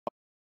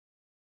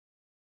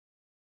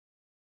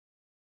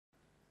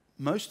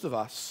most of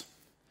us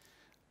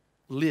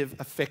live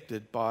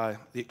affected by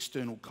the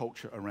external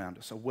culture around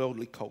us, a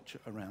worldly culture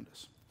around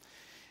us.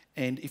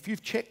 And if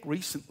you've checked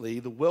recently,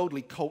 the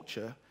worldly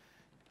culture,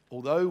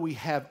 although we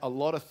have a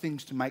lot of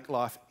things to make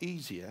life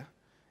easier,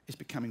 is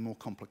becoming more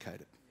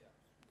complicated.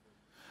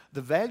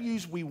 The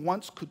values we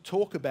once could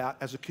talk about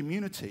as a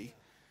community,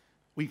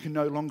 we can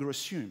no longer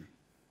assume.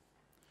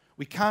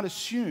 We can't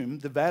assume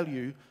the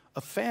value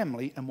of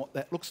family and what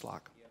that looks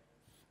like.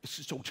 It's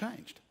just all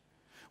changed.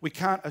 We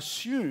can't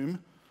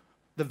assume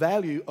the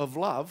value of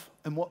love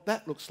and what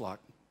that looks like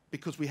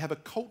because we have a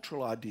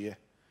cultural idea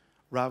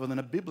rather than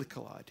a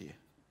biblical idea.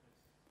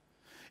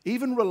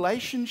 Even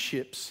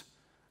relationships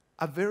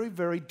are very,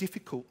 very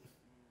difficult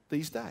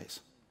these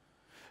days.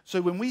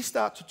 So when we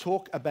start to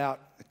talk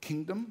about a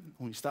kingdom,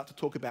 when we start to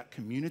talk about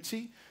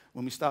community,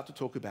 when we start to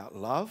talk about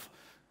love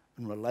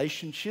and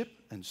relationship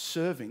and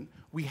serving,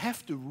 we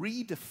have to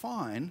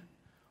redefine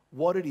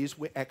what it is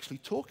we're actually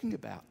talking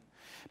about.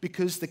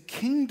 Because the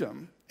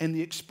kingdom and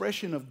the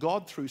expression of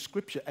God through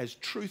Scripture as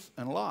truth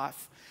and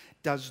life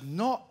does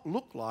not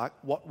look like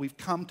what we've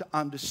come to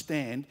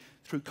understand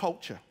through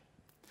culture.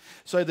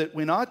 So that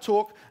when I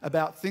talk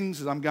about things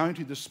that I'm going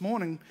to this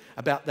morning,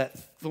 about that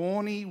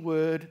thorny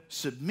word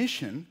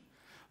submission,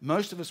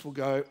 most of us will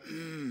go,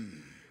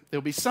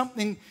 There'll be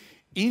something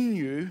in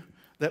you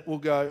that will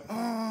go,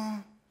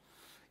 oh,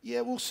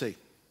 yeah, we'll see.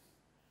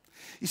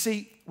 You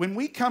see, when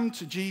we come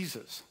to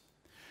Jesus,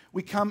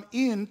 we come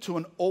into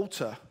an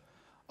altar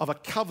of a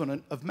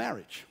covenant of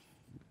marriage.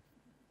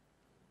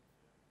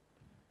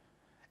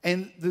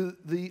 And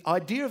the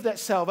idea of that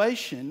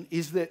salvation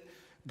is that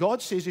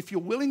God says, if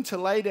you're willing to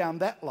lay down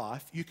that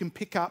life, you can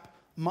pick up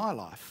my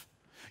life.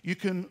 You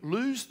can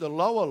lose the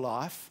lower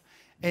life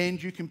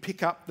and you can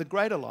pick up the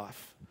greater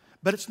life.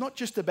 But it's not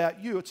just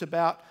about you, it's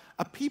about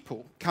a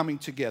people coming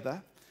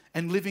together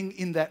and living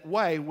in that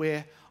way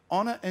where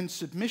honor and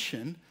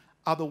submission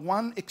are the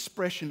one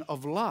expression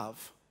of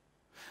love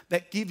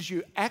that gives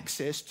you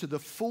access to the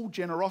full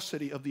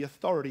generosity of the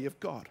authority of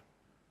God.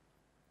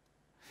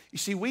 You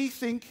see, we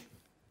think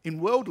in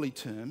worldly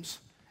terms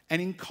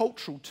and in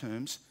cultural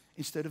terms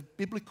instead of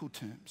biblical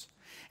terms.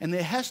 And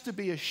there has to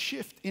be a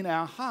shift in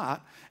our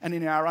heart and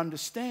in our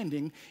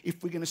understanding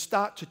if we're going to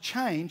start to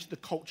change the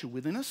culture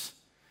within us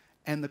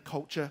and the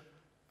culture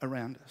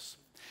around us.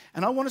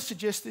 And I want to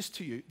suggest this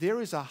to you.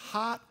 There is a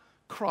heart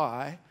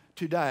cry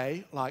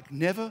today like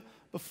never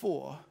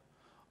before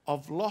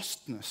of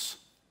lostness.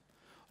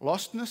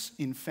 Lostness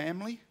in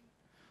family,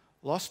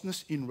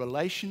 lostness in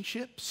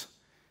relationships,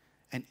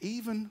 and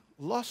even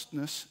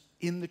lostness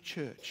in the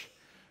church.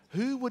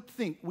 Who would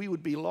think we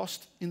would be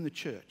lost in the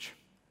church?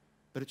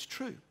 But it's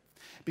true,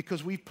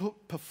 because we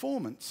put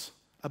performance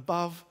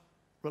above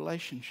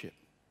relationship.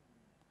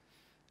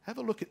 Have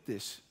a look at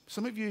this.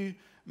 Some of you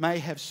may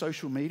have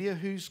social media.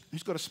 Who's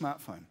got a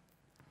smartphone?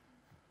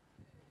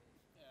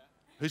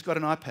 Who's got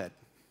an iPad?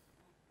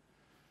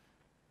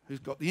 Who's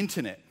got the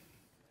internet?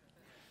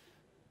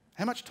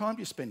 How much time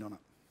do you spend on it?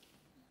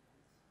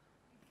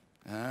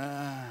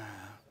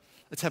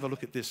 Let's have a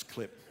look at this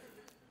clip.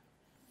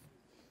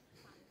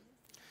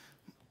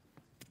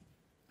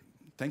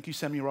 Thank you,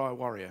 Samurai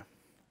Warrior.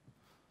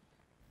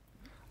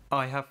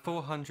 I have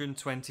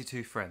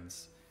 422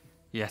 friends,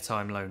 yet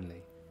I'm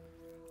lonely.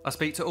 I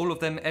speak to all of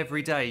them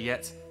every day,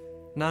 yet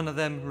none of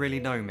them really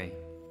know me.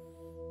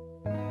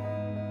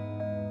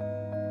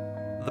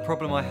 The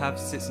problem I have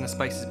sits in the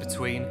spaces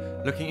between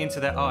looking into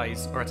their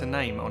eyes or at a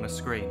name on a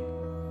screen.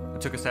 I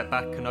took a step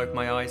back and opened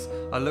my eyes.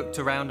 I looked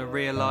around and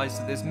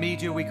realised that this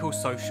media we call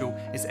social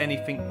is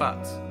anything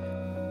but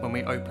when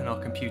we open our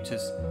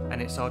computers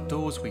and it's our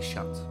doors we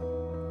shut.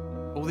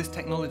 All this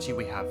technology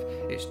we have,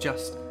 it's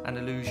just an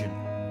illusion.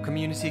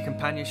 Community,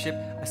 companionship,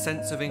 a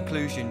sense of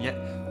inclusion. Yet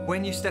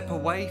when you step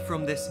away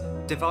from this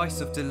device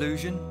of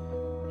delusion,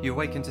 you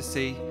awaken to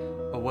see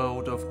a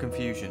world of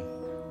confusion.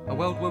 A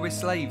world where we're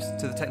slaves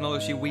to the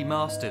technology we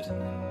mastered,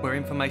 where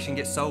information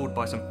gets sold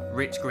by some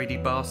rich, greedy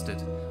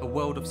bastard. A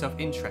world of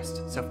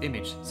self-interest,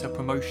 self-image,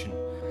 self-promotion,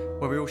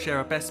 where we all share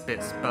our best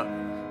bits but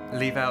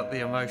leave out the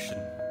emotion.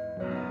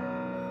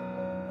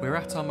 We're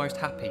at our most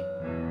happy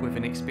with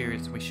an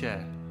experience we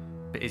share.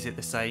 But is it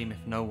the same if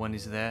no one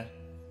is there?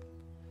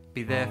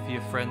 Be there for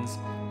your friends,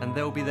 and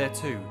they'll be there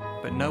too,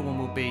 but no one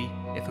will be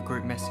if a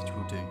group message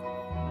will do.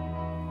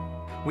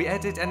 We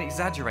edit and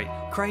exaggerate,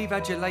 crave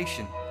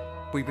adulation.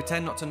 We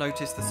pretend not to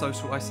notice the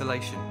social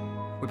isolation.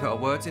 We put our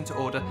words into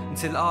order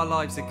until our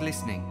lives are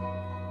glistening.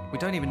 We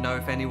don't even know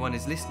if anyone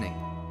is listening.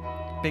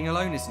 Being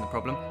alone isn't a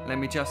problem. Let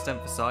me just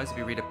emphasise, if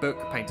you read a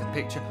book, paint a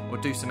picture, or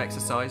do some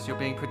exercise, you're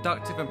being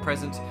productive and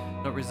present,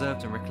 not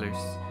reserved and recluse.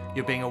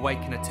 You're being awake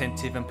and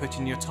attentive and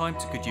putting your time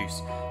to good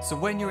use. So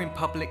when you're in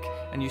public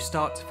and you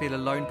start to feel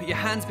alone, put your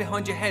hands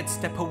behind your head,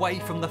 step away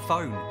from the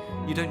phone.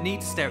 You don't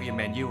need to stare at your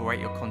menu or at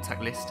your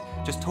contact list.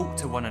 Just talk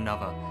to one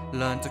another.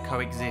 Learn to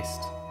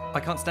coexist. I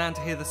can't stand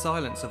to hear the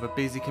silence of a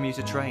busy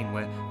commuter train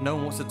where no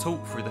one wants to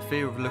talk through the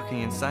fear of looking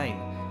insane.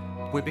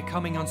 We're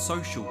becoming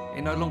unsocial.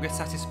 It no longer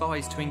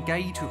satisfies to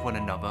engage with one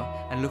another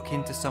and look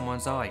into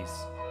someone's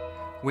eyes.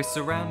 We're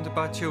surrounded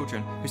by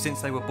children who, since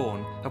they were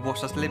born, have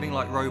watched us living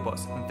like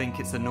robots and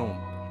think it's the norm.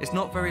 It's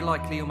not very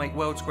likely you'll make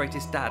world's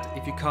greatest dad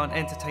if you can't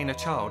entertain a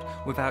child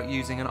without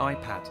using an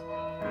iPad.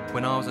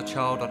 When I was a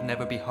child, I'd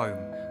never be home.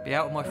 Be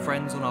out with my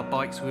friends on our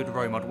bikes we would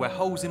roam. I'd wear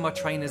holes in my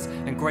trainers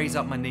and graze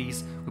up my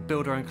knees. We'd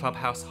build our own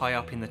clubhouse high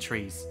up in the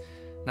trees.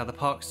 Now the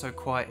park's so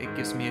quiet it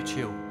gives me a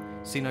chill.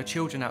 See no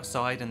children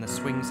outside and the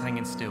swings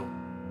hanging still.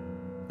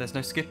 There's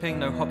no skipping,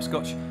 no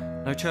hopscotch,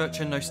 no church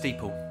and no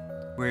steeple.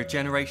 We're a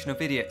generation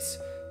of idiots,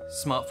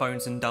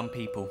 smartphones and dumb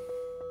people.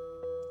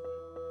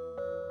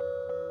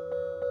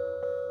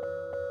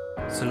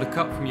 So look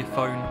up from your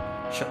phone,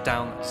 shut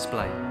down that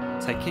display.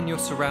 Take in your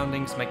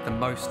surroundings, make the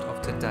most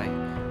of today.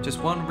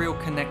 Just one real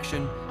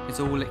connection is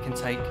all it can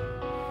take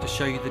to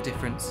show you the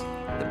difference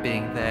that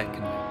being there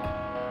can make.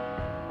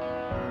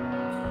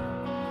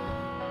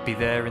 Be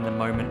there in the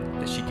moment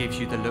that she gives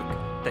you the look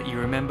that you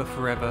remember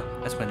forever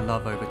as when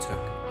love overtook.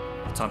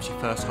 The time she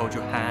first holds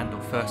your hand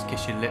or first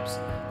kiss your lips.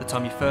 The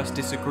time you first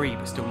disagree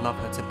but still love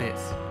her to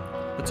bits.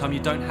 The time you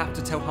don't have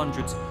to tell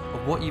hundreds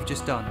of what you've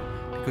just done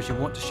because you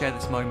want to share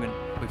this moment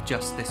with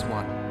just this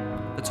one.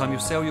 The time you'll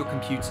sell your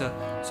computer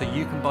so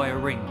you can buy a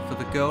ring for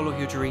the girl of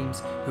your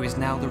dreams who is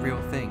now the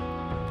real thing.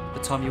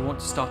 The time you want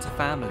to start a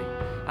family,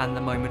 and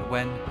the moment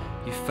when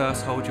you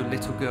first hold your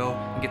little girl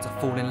and get to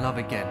fall in love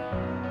again.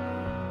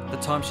 The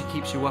time she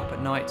keeps you up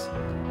at night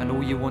and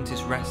all you want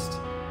is rest,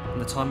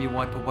 and the time you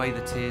wipe away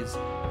the tears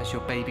as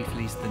your baby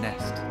flees the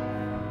nest.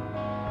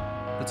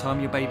 The time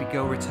your baby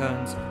girl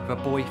returns with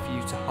a boy for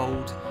you to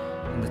hold,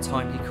 and the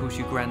time he calls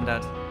you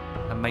granddad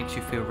and makes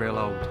you feel real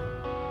old.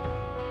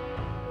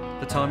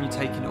 The time you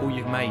take in all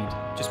you've made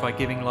just by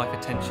giving life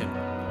attention,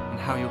 and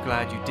how you're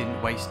glad you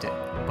didn't waste it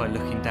by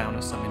looking down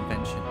at some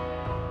invention.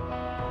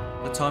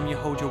 The time you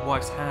hold your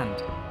wife's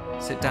hand,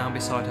 sit down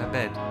beside her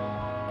bed,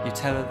 you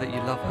tell her that you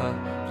love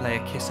her, lay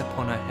a kiss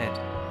upon her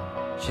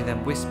head. She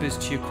then whispers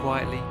to you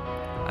quietly,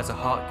 as her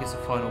heart gives a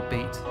final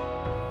beat,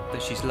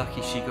 that she's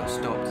lucky she got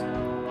stopped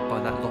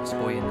by that lost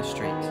boy in the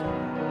street.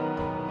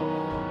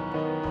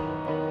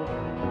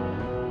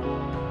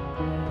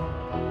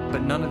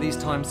 But none of these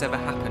times ever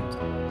happened.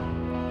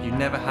 You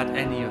never had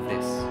any of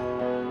this.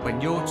 When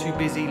you're too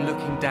busy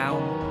looking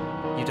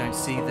down, you don't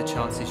see the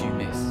chances you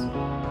miss.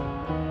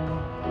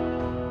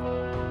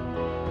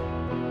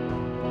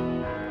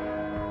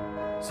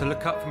 So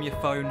look up from your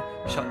phone,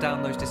 shut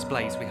down those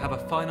displays. We have a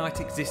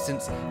finite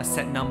existence, a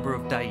set number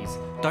of days.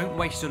 Don't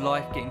waste your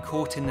life getting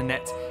caught in the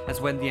net, as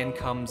when the end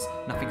comes,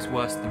 nothing's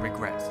worse than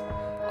regret.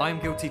 I'm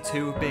guilty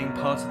too of being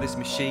part of this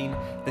machine,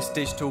 this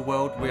digital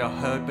world we are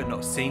heard but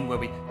not seen, where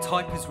we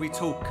type as we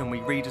talk and we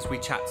read as we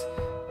chat,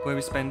 where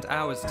we spend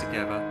hours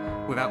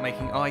together without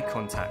making eye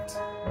contact.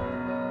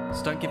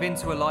 So don't give in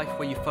to a life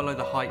where you follow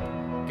the hype.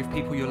 Give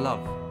people your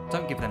love,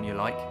 don't give them your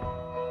like.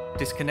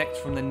 Disconnect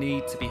from the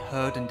need to be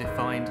heard and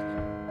defined.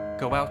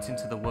 Go out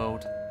into the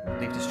world,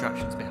 leave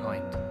distractions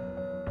behind.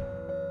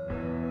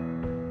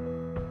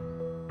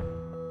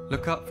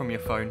 Look up from your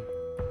phone,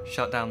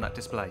 shut down that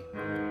display.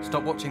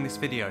 Stop watching this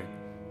video,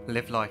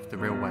 live life the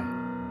real way.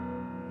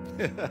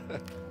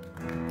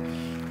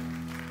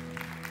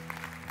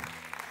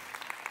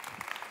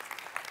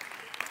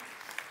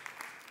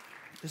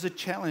 There's a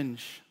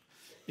challenge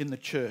in the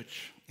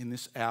church in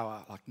this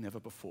hour like never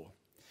before.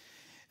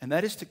 And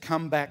that is to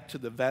come back to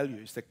the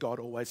values that God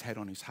always had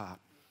on his heart.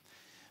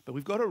 But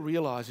we've got to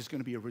realize there's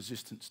going to be a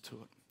resistance to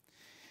it.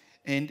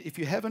 And if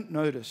you haven't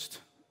noticed,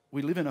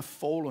 we live in a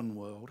fallen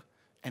world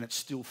and it's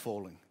still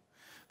falling.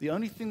 The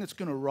only thing that's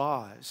going to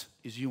rise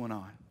is you and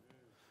I.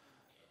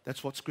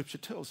 That's what Scripture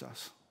tells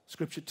us.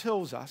 Scripture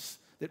tells us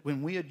that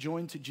when we are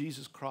joined to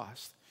Jesus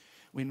Christ,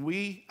 when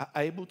we are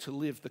able to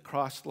live the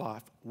Christ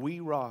life, we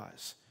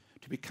rise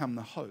to become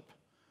the hope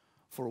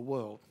for a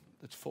world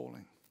that's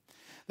falling.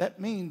 That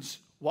means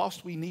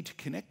whilst we need to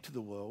connect to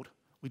the world,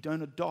 we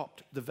don't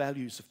adopt the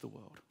values of the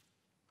world.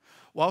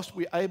 Whilst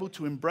we're able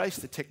to embrace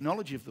the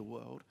technology of the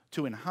world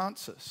to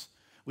enhance us,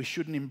 we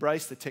shouldn't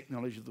embrace the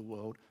technology of the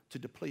world to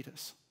deplete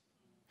us.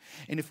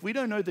 And if we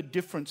don't know the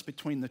difference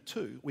between the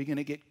two, we're going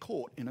to get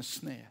caught in a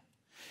snare.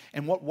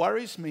 And what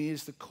worries me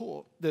is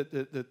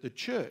the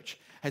church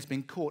has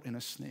been caught in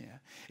a snare.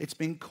 It's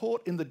been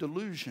caught in the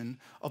delusion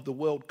of the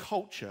world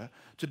culture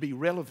to be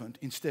relevant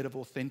instead of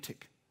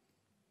authentic.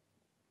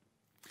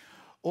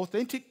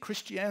 Authentic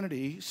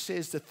Christianity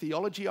says the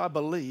theology I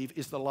believe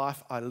is the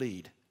life I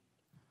lead.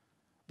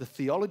 The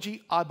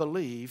theology I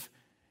believe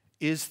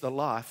is the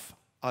life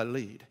I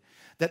lead.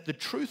 That the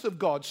truth of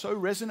God so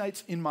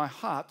resonates in my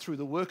heart through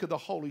the work of the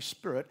Holy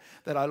Spirit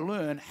that I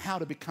learn how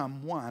to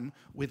become one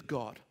with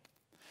God.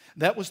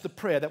 That was the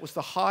prayer, that was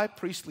the high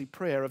priestly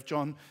prayer of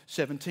John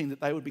 17, that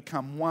they would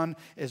become one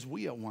as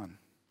we are one.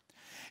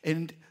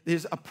 And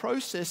there's a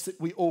process that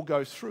we all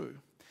go through.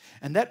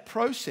 And that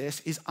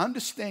process is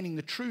understanding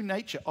the true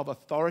nature of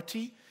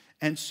authority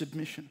and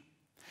submission.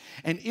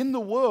 And in the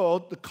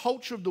world, the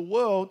culture of the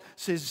world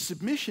says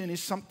submission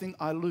is something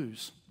I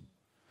lose.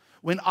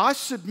 When I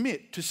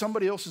submit to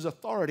somebody else's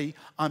authority,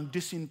 I'm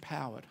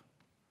disempowered.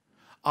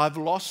 I've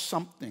lost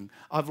something.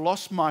 I've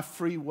lost my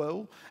free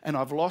will and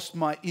I've lost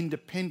my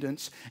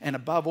independence. And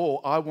above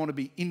all, I want to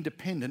be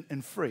independent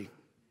and free.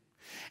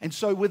 And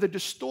so with a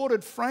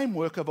distorted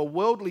framework of a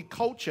worldly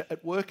culture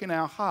at work in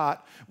our heart,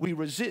 we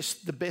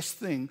resist the best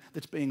thing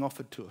that's being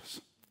offered to us.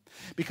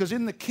 Because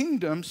in the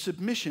kingdom,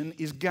 submission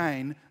is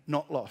gain,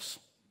 not loss.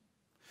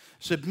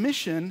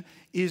 Submission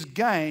is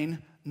gain,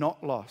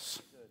 not loss.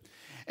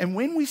 And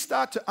when we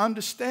start to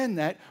understand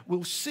that,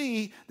 we'll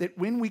see that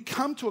when we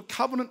come to a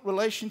covenant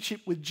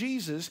relationship with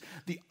Jesus,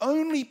 the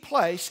only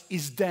place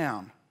is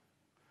down,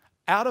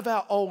 out of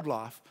our old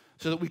life,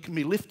 so that we can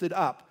be lifted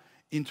up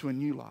into a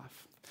new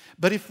life.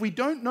 But if we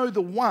don't know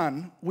the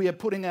one we are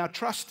putting our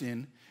trust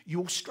in,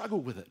 you'll struggle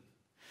with it.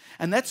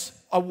 And that's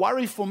a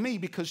worry for me,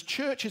 because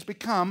church has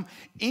become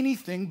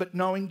anything but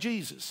knowing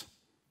Jesus.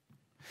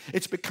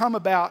 It's become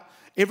about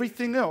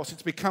everything else.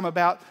 It's become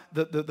about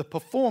the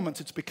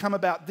performance. It's become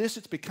about this.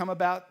 It's become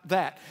about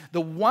that.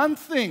 The one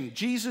thing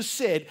Jesus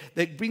said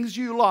that brings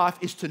you life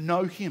is to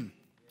know Him.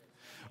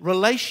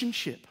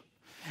 Relationship.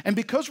 And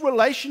because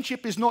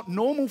relationship is not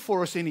normal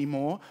for us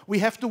anymore, we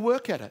have to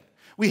work at it.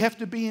 We have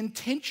to be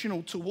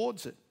intentional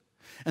towards it.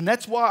 And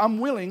that's why I'm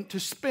willing to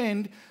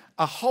spend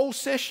a whole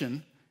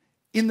session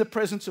in the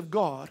presence of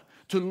God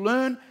to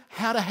learn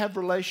how to have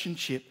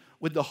relationship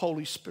with the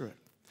Holy Spirit.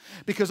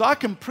 Because I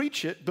can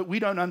preach it, but we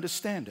don't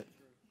understand it.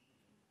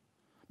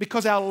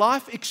 Because our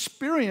life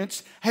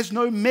experience has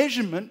no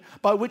measurement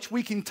by which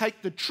we can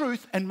take the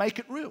truth and make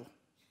it real.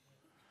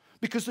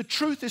 Because the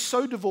truth is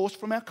so divorced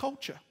from our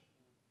culture.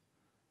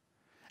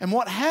 And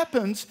what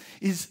happens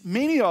is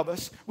many of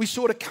us, we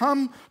sort of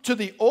come to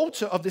the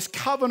altar of this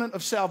covenant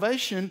of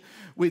salvation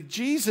with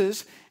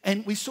Jesus,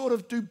 and we sort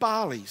of do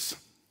Barleys.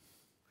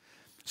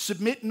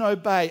 Submit and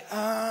obey.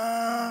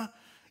 Yeah,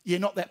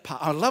 not that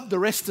part. I love the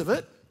rest of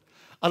it.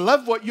 I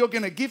love what you're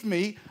going to give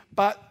me,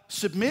 but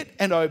submit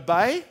and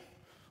obey,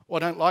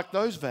 well, I don't like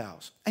those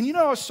vows. And you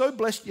know, I was so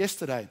blessed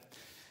yesterday.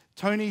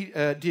 Tony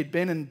did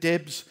Ben and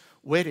Deb's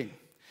wedding.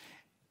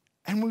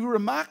 And we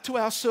remarked to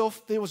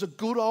ourselves there was a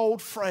good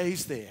old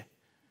phrase there.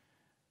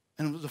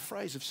 And it was a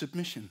phrase of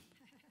submission.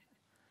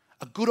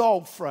 A good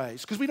old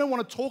phrase. Because we don't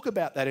want to talk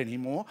about that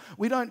anymore.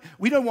 We don't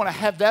want to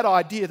have that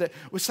idea that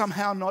we're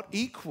somehow not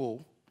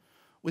equal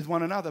with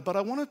one another. But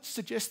I want to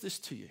suggest this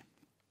to you.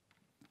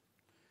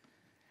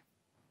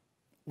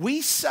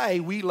 We say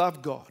we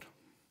love God,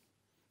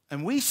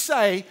 and we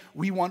say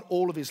we want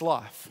all of His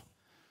life.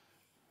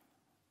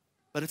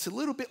 But it's a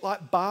little bit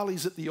like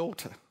Barleys at the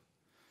altar.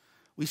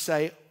 We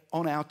say,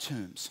 on our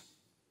terms.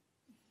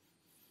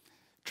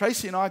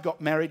 Tracy and I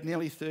got married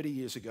nearly 30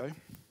 years ago.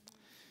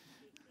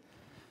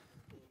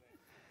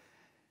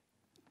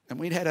 And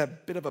we'd had a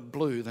bit of a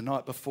blue the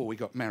night before we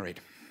got married.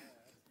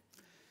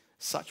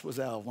 Such was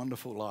our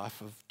wonderful life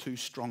of two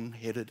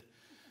strong-headed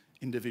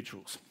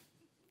individuals.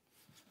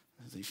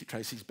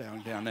 Tracy's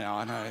bowing down now.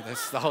 I know,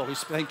 that's the Holy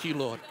Spirit. Thank you,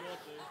 Lord.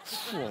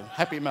 Oh,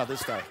 happy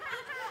Mother's Day.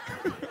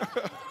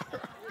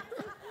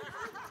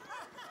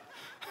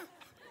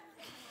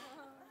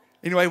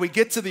 Anyway, we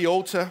get to the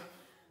altar,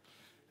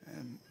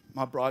 and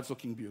my bride's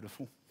looking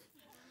beautiful.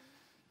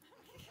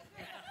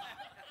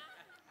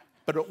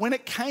 But when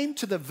it came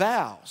to the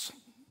vows,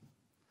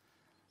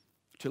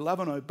 to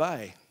love and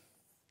obey,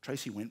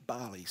 Tracy went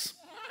Barleys.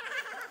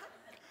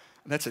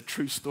 And that's a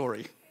true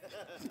story.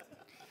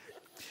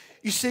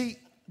 You see,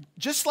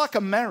 just like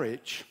a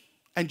marriage,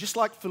 and just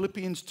like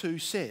Philippians 2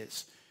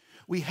 says,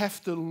 we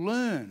have to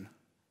learn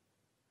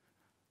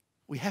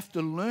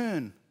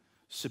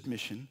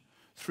submission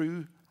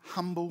through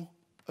humble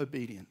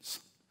obedience.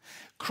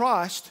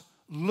 Christ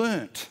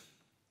learnt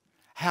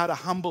how to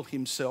humble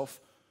Himself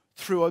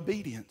through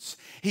obedience.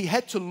 He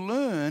had to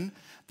learn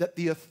that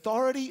the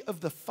authority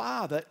of the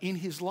Father in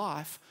His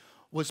life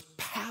was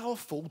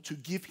powerful to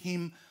give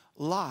Him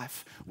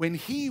life. When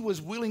He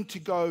was willing to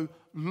go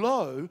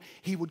low,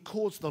 He would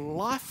cause the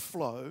life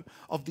flow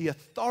of the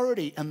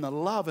authority and the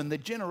love and the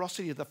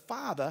generosity of the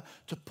Father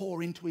to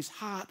pour into His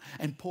heart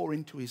and pour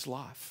into His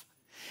life.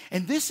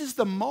 And this is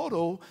the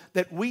model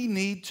that we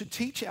need to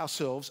teach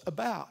ourselves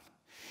about.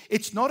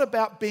 It's not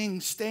about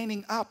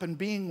standing up and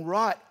being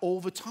right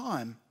all the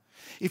time.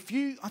 I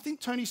think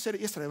Tony said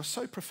it yesterday, it was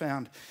so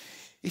profound.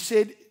 He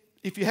said,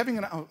 if you're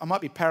having I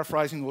might be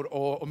paraphrasing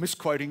or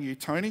misquoting you,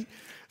 Tony.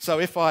 So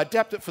if I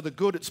adapt it for the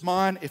good, it's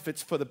mine. If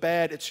it's for the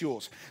bad, it's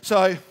yours.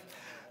 So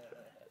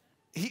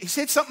he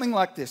said something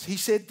like this. He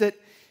said that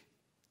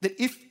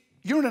if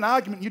you're in an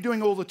argument and you're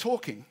doing all the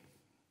talking,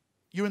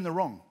 you're in the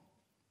wrong.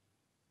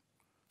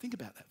 Think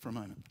about that for a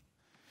moment.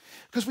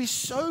 Because we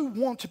so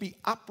want to be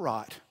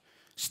upright,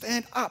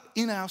 stand up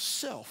in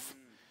ourselves,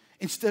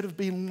 instead of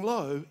being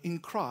low in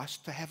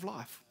Christ to have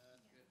life.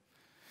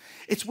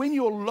 It's when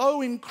you're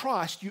low in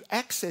Christ, you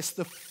access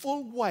the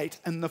full weight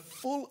and the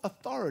full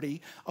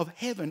authority of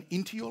heaven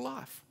into your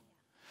life.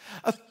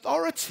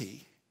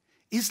 Authority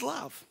is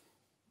love.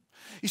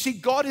 You see,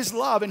 God is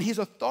love, and His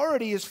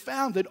authority is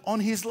founded on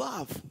His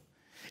love.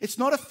 It's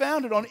not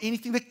founded on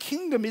anything. The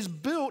kingdom is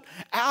built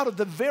out of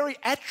the very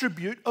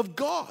attribute of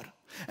God.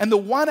 And the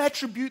one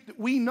attribute that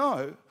we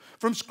know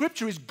from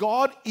Scripture is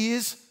God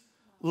is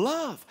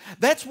love.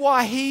 That's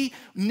why He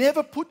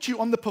never put you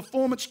on the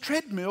performance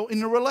treadmill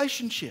in a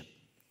relationship.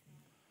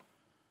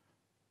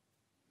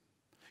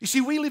 You see,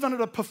 we live under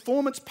a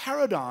performance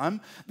paradigm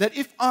that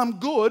if I'm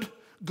good,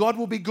 God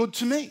will be good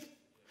to me.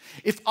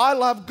 If I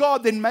love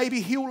God, then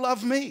maybe He'll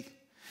love me.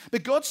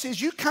 But God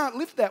says you can't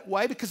live that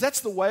way because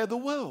that's the way of the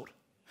world.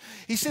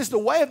 He says the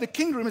way of the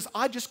kingdom is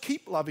I just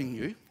keep loving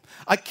you.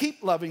 I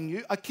keep loving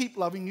you. I keep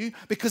loving you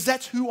because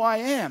that's who I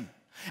am.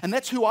 And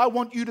that's who I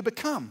want you to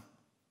become.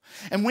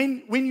 And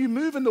when you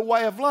move in the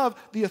way of love,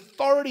 the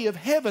authority of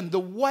heaven, the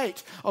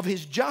weight of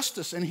His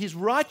justice and His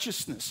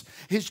righteousness,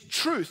 His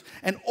truth,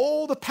 and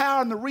all the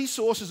power and the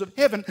resources of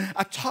heaven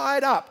are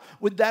tied up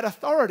with that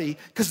authority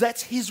because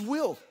that's His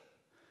will.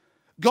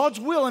 God's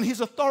will and His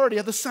authority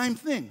are the same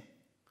thing.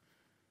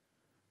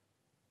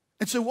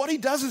 And so what He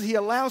does is He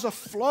allows a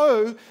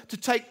flow to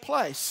take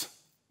place.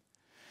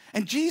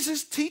 And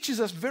Jesus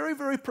teaches us very,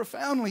 very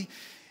profoundly.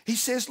 He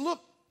says, look,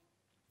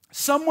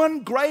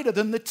 someone greater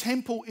than the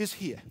temple is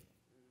here.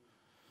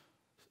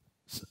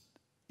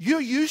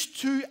 You're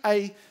used to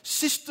a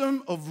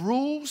system of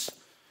rules.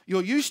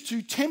 You're used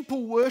to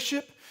temple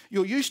worship.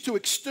 You're used to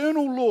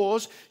external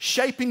laws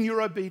shaping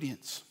your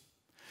obedience.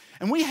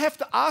 And we have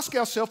to ask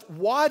ourselves,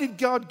 why did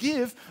God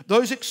give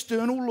those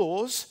external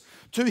laws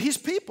to His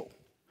people?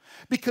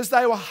 Because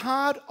they were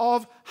hard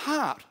of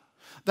heart.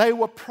 They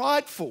were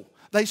prideful.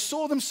 They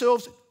saw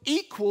themselves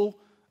equal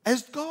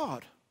as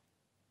God.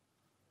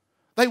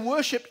 They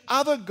worshipped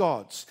other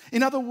gods.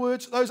 In other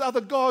words, those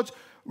other gods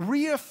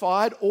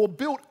reified or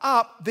built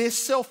up their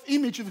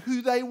self-image of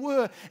who they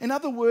were. In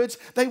other words,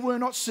 they were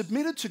not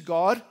submitted to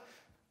God.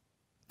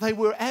 They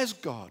were as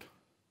God.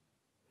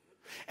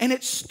 And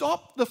it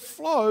stopped the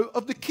flow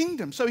of the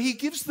kingdom. So He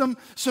gives them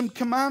some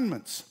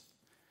commandments.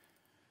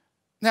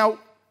 Now,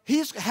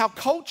 here's how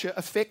culture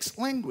affects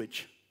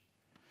language.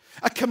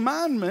 A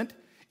commandment,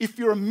 if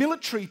you're a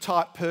military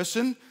type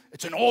person,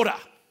 it's an order.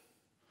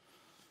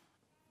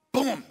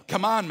 Boom,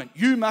 commandment,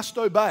 you must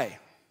obey.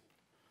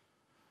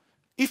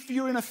 If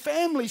you're in a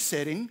family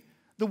setting,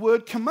 the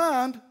word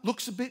command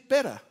looks a bit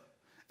better.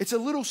 It's a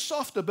little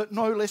softer, but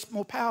no less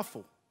more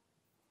powerful.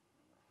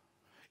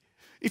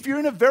 If you're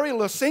in a very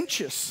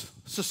licentious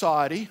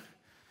society,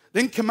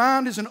 then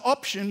command is an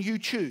option you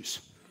choose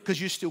because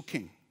you're still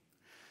king.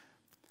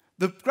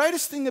 The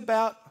greatest thing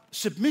about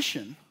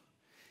submission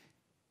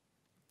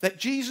that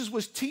Jesus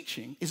was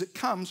teaching is it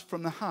comes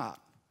from the heart,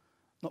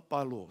 not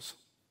by laws.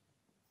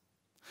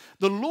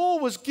 The law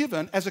was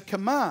given as a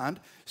command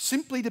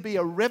simply to be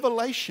a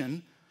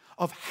revelation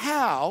of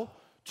how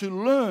to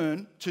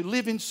learn to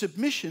live in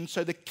submission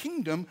so the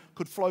kingdom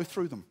could flow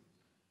through them.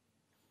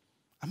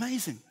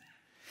 Amazing.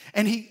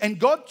 And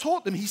God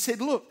taught them, He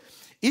said, look,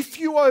 if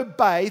you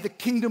obey, the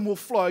kingdom will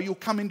flow, you'll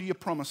come into your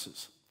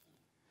promises.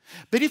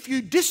 But if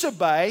you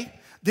disobey,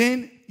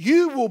 then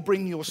you will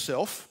bring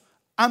yourself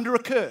under a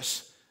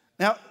curse.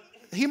 Now,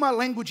 hear my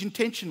language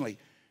intentionally.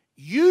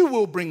 You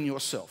will bring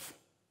yourself.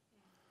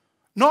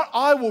 Not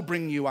I will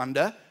bring you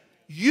under.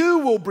 You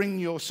will bring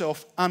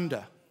yourself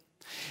under.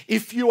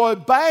 If you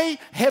obey,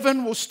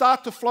 heaven will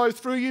start to flow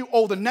through you.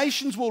 All the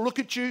nations will look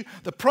at you.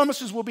 The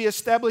promises will be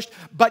established.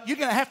 But you're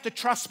going to have to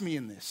trust me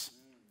in this.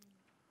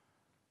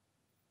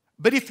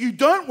 But if you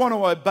don't want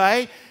to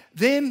obey,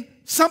 then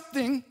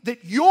something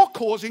that you're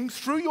causing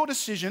through your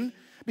decision,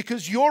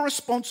 because you're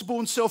responsible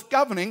and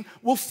self-governing,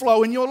 will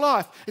flow in your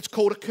life. It's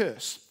called a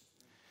curse.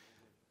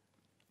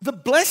 The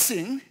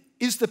blessing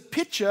is the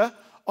picture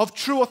of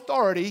true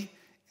authority,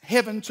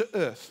 heaven to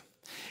earth.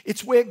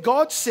 It's where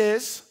God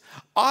says,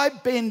 I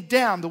bend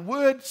down. The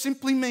word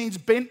simply means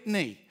bent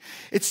knee.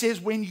 It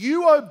says when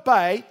you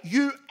obey,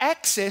 you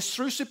access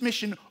through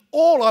submission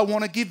all I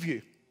want to give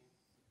you.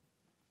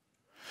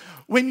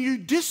 When you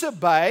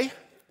disobey,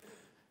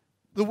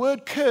 the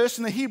word curse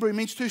in the Hebrew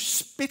means to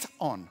spit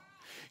on.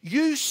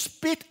 You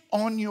spit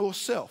on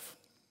yourself.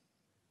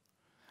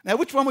 Now,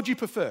 which one would you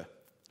prefer?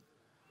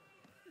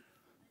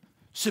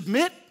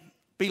 Submit,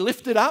 be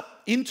lifted up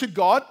into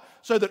God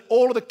so that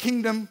all of the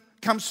kingdom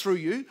comes through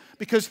you,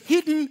 because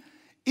hidden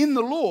in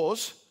the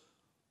laws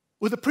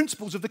were the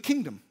principles of the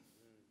kingdom.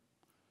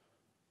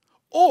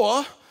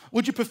 Or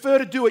would you prefer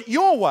to do it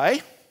your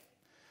way,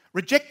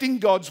 rejecting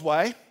God's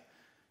way,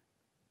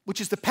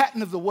 which is the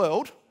pattern of the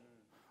world,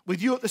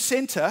 with you at the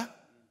center,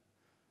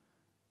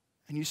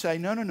 and you say,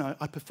 no,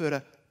 I prefer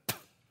to,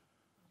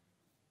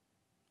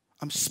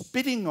 I'm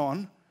spitting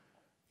on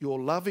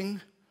your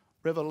loving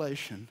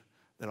revelation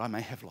that I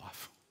may have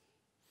life.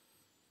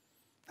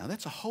 Now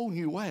that's a whole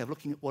new way of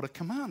looking at what a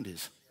command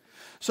is.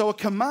 So a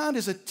command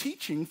is a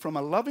teaching from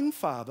a loving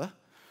father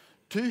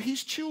to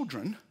his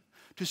children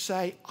to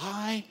say,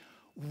 I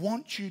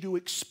want you to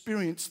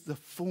experience the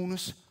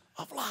fullness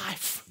of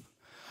life.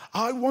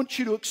 I want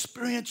you to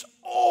experience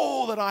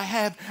all that I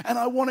have, and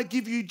I want to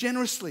give you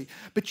generously.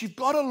 But you've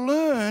got to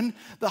learn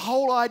the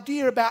whole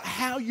idea about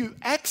how you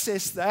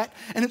access that,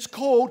 and it's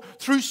called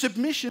through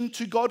submission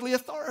to godly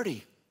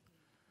authority.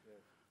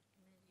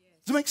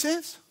 Does that make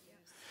sense?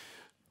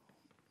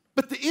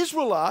 But the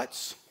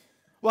Israelites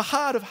were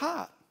hard of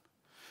heart.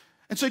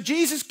 And so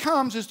Jesus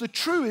comes as the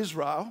true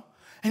Israel,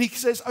 and he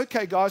says,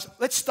 okay, guys,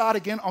 let's start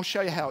again. I'll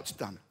show you how it's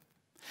done.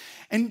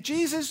 And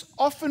Jesus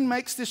often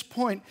makes this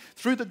point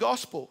through the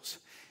Gospels.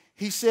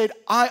 He said,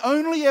 I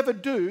only ever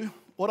do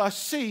what I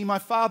see my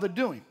Father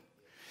doing.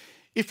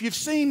 If you've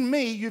seen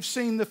me, you've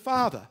seen the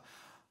Father.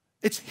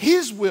 It's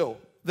his will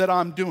that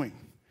I'm doing.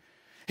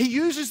 He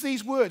uses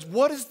these words.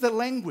 What is the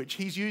language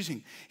he's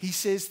using? He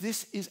says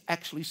this is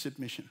actually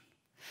submission.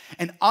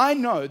 And I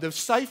know the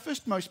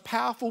safest, most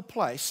powerful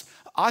place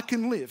I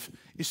can live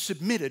is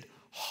submitted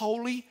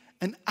wholly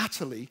and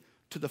utterly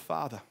to the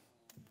Father.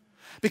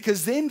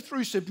 Because then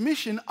through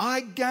submission,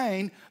 I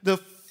gain the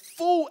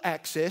full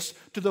access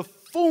to the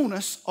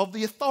fullness of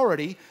the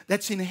authority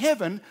that's in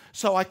heaven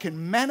so I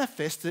can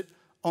manifest it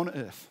on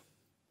earth.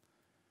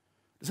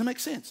 Does that make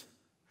sense?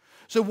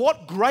 So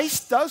what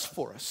grace does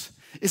for us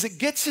is it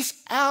gets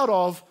us out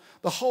of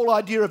the whole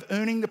idea of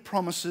earning the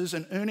promises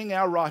and earning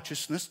our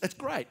righteousness. That's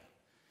great.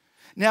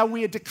 Now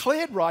we are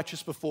declared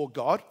righteous before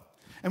God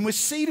and we're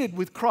seated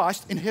with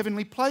Christ in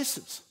heavenly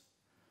places.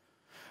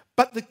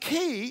 But the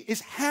key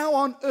is how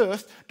on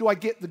earth do I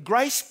get the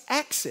grace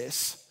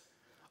access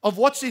of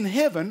what's in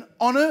heaven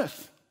on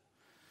earth?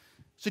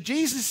 So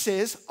Jesus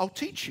says, I'll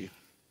teach you.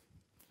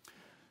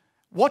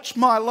 Watch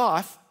my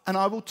life and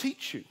I will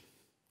teach you.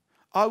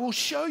 I will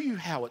show you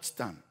how it's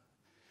done.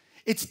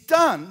 It's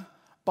done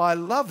by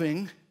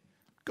loving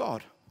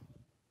God.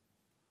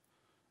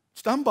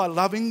 It's done by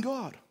loving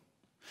God.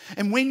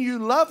 And when you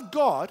love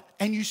God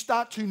and you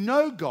start to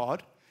know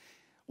God,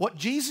 what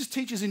Jesus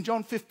teaches in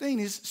John 15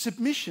 is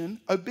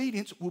submission,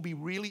 obedience will be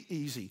really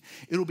easy.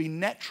 It'll be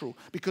natural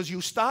because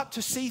you'll start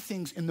to see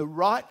things in the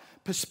right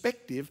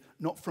perspective,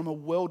 not from a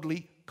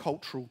worldly,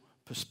 cultural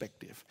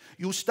perspective.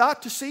 You'll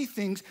start to see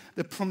things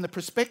from the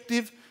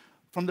perspective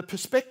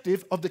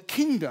of the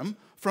kingdom,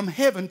 from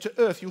heaven to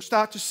earth. You'll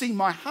start to see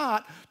my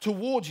heart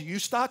towards you. You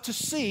start to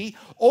see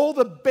all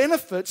the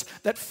benefits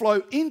that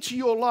flow into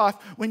your life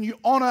when you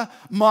honor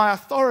my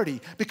authority.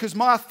 Because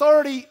my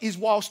authority is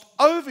whilst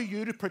over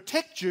you to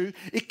protect you,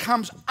 it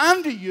comes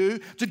under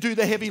you to do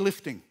the heavy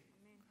lifting.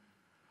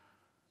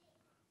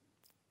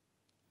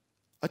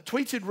 I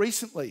tweeted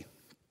recently,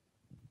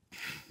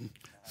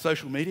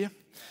 social media.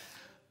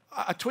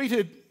 I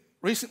tweeted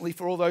recently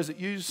for all those that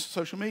use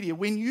social media,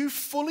 when you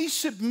fully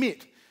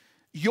submit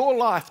your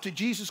life to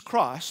Jesus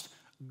Christ,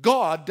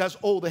 God does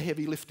all the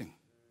heavy lifting.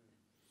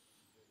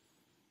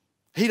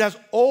 He does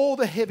all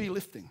the heavy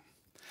lifting.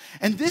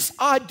 And this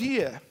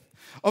idea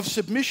of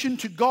submission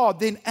to God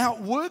then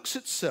outworks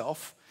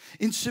itself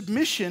in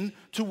submission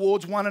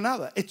towards one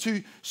another. It's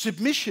to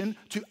submission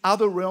to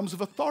other realms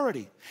of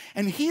authority.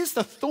 And here's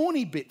the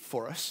thorny bit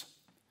for us,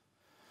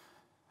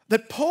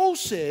 that Paul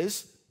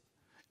says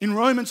in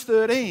Romans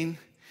 13,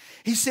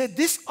 he said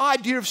this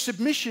idea of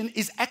submission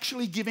is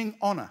actually giving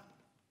honor.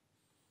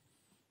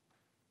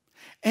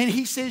 And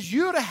he says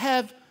you're to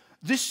have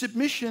this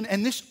submission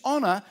and this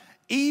honor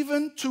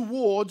even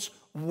towards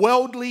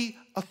worldly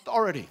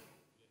authority.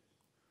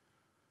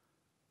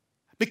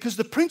 Because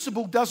the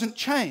principle doesn't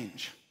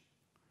change.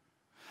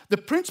 The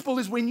principle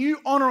is when you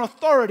honor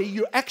authority,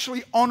 you're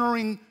actually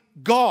honoring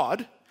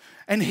God,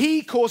 and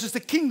he causes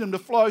the kingdom to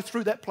flow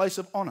through that place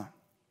of honor.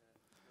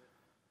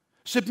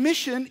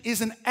 Submission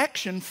is an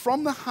action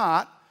from the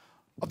heart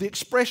of the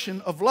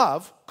expression of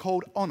love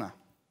called honor.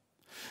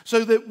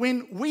 So that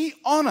when we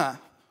honor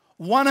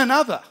one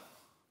another,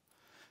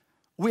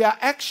 we are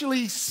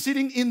actually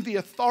sitting in the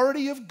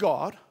authority of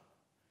God,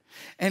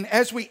 and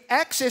as we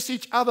access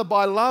each other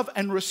by love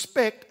and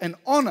respect and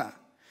honor,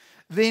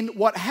 then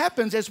what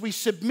happens as we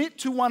submit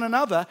to one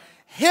another,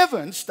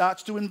 heaven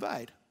starts to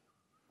invade.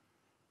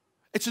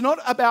 It's not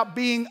about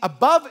being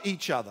above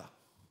each other.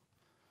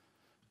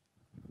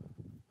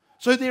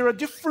 So there are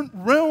different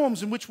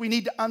realms in which we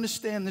need to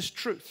understand this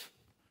truth.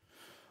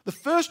 The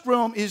first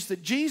realm is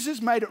that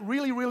Jesus made it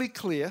really, really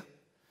clear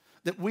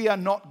that we are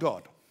not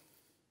God.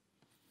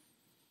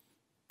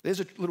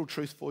 There's a little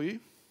truth for you.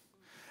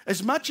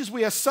 As much as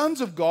we are sons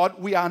of God,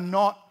 we are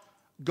not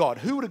God.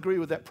 Who would agree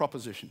with that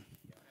proposition?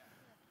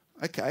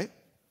 Okay.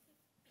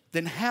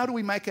 Then how do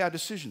we make our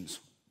decisions?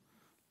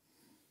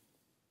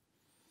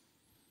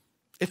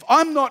 If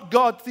I'm not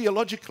God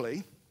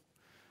theologically,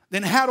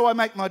 then how do I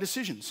make my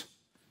decisions?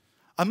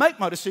 I make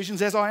my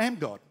decisions as I am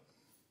God.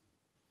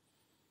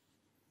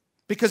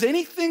 Because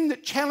anything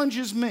that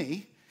challenges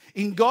me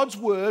in God's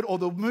word or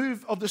the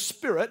move of the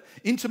Spirit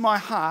into my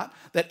heart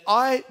that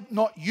I'm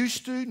not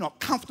used to, not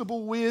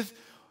comfortable with,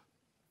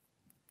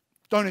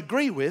 don't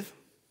agree with,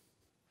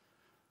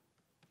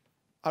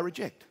 I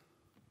reject.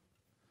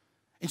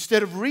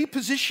 Instead of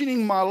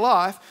repositioning my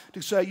life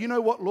to say, you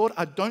know what, Lord,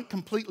 I don't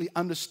completely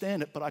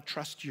understand it, but I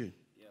trust you.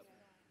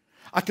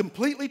 I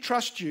completely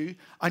trust you.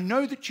 I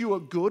know that you are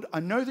good. I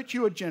know that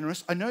you are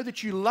generous. I know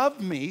that you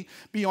love me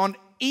beyond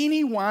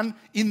anyone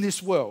in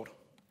this world.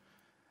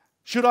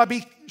 Should I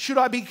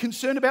be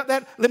concerned about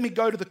that? Let me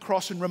go to the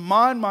cross and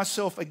remind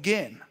myself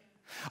again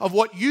of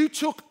what you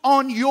took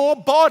on your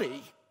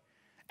body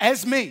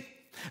as me.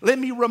 Let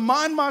me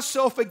remind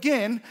myself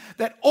again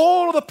that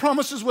all of the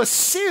promises were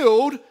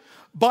sealed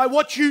by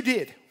what you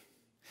did?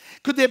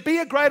 Could there be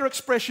a greater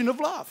expression of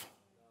love?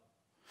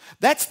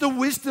 That's the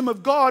wisdom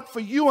of God for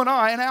you and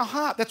I in our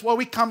heart. That's why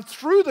we come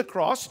through the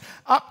cross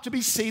up to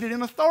be seated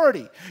in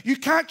authority. You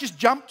can't just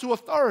jump to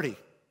authority.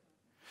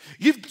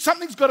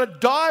 Something's got to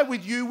die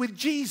with you with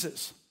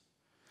Jesus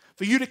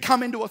for you to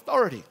come into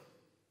authority.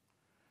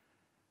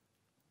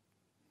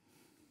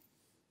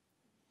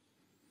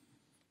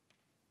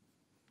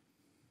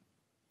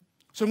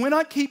 So when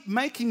I keep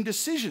making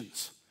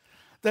decisions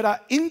that are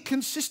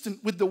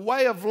inconsistent with the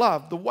way of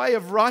love, the way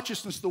of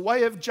righteousness, the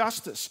way of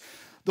justice,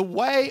 the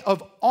way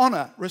of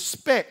honor,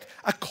 respect,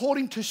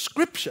 according to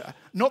Scripture,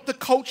 not the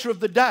culture of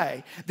the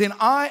day, then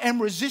I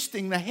am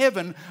resisting the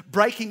heaven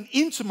breaking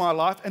into my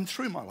life and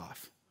through my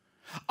life.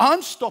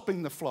 I'm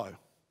stopping the flow.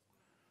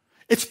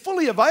 It's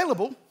fully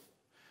available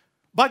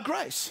by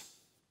grace.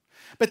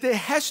 But there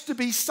has to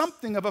be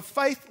something of a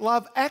faith,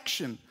 love,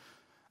 action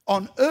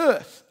on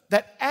earth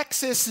that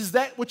accesses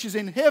that which is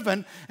in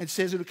heaven and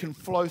says that it can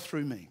flow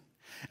through me.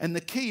 And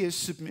the key is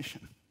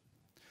submission.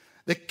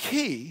 The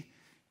key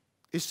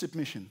is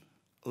submission.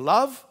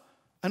 Love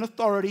and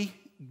authority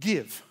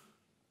give.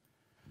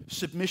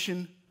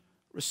 Submission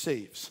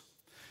receives.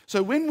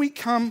 So when we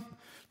come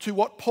to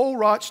what Paul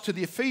writes to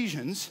the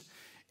Ephesians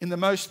in the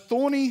most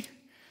thorny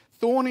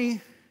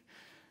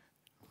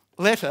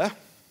letter,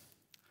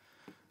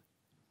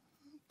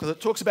 because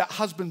it talks about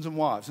husbands and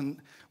wives, and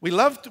we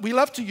love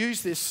to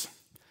use this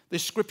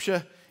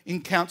scripture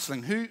in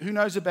counselling. Who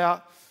knows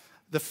about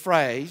the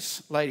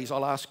phrase, ladies,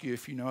 I'll ask you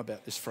if you know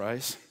about this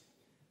phrase,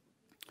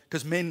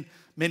 because men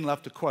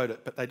love to quote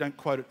it, but they don't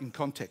quote it in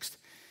context.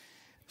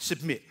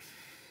 Submit.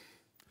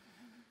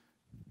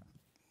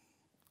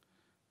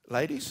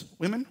 Ladies,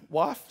 women,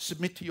 wife,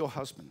 submit to your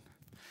husband.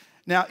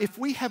 Now, if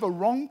we have a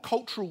wrong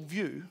cultural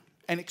view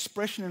and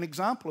expression and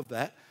example of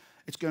that,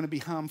 it's going to be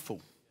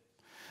harmful.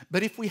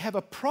 But if we have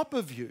a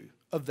proper view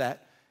of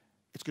that,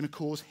 it's going to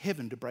cause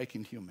heaven to break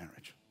into your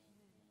marriage.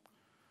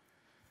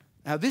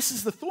 Now, this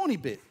is the thorny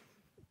bit.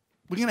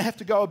 We're going to have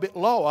to go a bit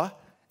lower,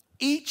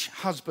 each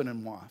husband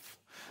and wife.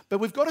 But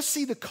we've got to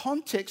see the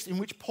context in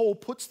which Paul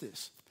puts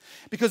this.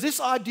 Because this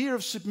idea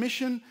of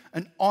submission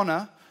and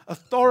honor,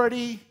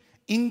 authority,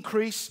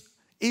 increase,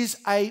 is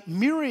a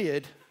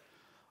myriad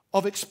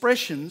of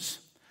expressions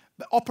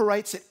that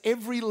operates at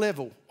every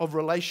level of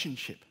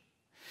relationship.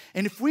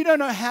 And if we don't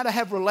know how to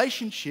have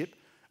relationship,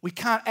 we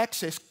can't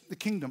access the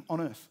kingdom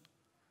on earth.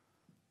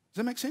 Does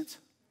that make sense?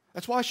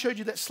 That's why I showed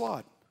you that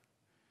slide.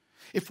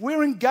 If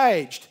we're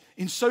engaged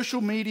in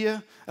social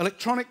media,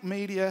 electronic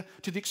media,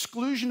 to the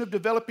exclusion of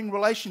developing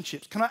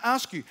relationships, can I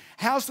ask you,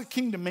 how's the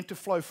kingdom meant to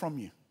flow from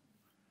you?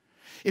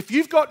 If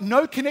you've got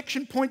no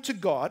connection point to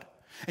God,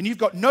 and you've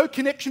got no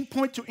connection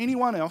point to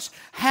anyone else,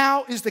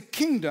 how is the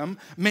kingdom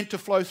meant to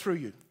flow through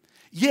you?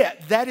 Yeah,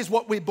 that is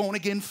what we're born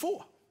again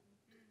for.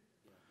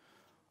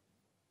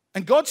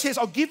 And God says,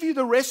 I'll give you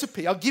the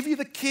recipe, I'll give you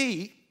the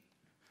key,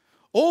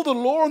 all the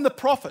law and the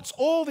prophets,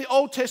 all the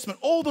Old Testament,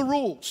 all the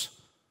rules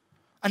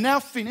are now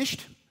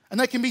finished, and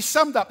they can be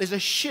summed up. There's a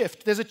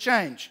shift, there's a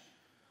change.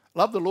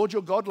 Love the Lord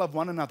your God, love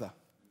one another.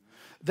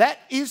 That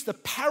is the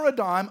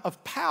paradigm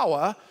of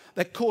power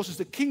that causes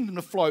the kingdom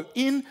to flow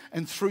in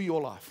and through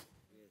your life.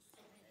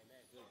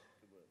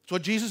 That's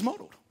what Jesus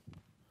modeled.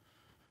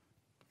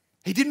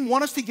 He didn't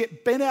want us to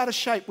get bent out of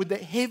shape with the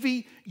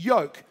heavy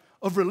yoke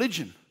of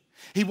religion.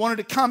 He wanted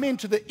to come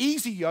into the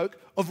easy yoke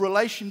of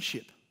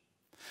relationship.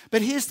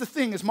 But here's the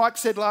thing, as Mike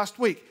said last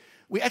week,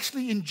 we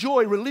actually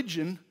enjoy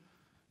religion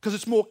because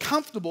it's more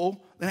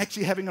comfortable than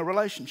actually having a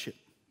relationship.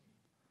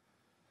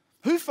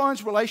 Who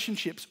finds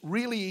relationships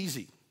really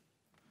easy?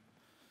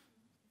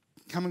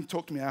 Come and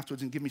talk to me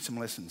afterwards and give me some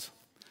lessons.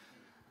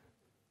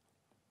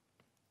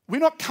 We're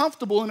not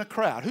comfortable in a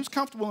crowd. Who's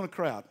comfortable in a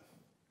crowd?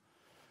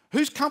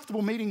 Who's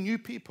comfortable meeting new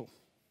people?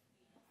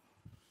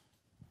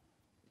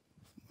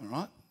 All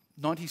right,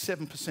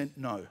 97%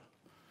 no.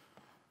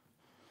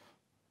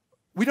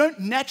 We don't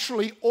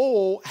naturally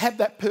all have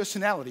that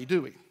personality,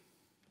 do we?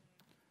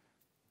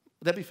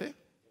 Would that be fair?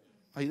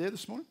 Are you there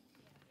this morning?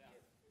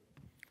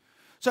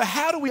 So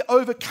how do we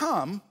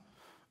overcome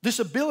this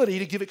ability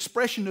to give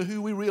expression to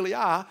who we really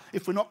are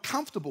if we're not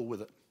comfortable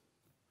with it?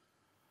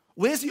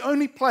 Where's the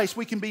only place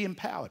we can be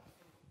empowered?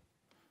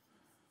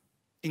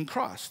 In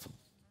Christ,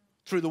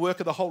 through the work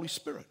of the Holy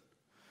Spirit,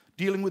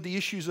 dealing with the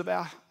issues of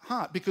our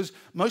heart, because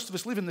most of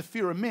us live in the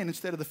fear of men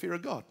instead of the fear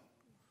of God.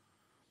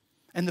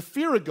 And the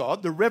fear of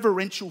God, the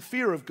reverential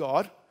fear of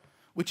God,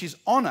 which is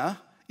honor,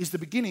 is the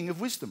beginning of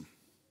wisdom.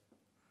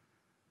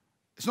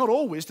 It's not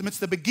all wisdom, it's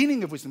the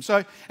beginning of wisdom.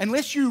 So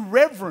unless you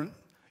reverently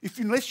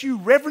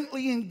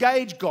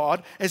engage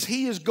God as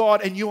He is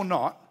God and you're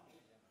not,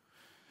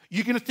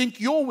 you're going to think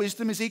your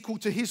wisdom is equal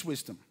to His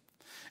wisdom.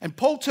 And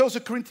Paul tells the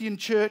Corinthian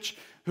church,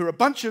 who are a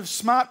bunch of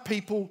smart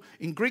people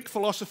in Greek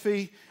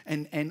philosophy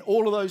and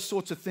all of those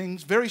sorts of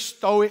things, very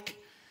stoic.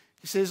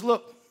 He says,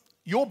 look,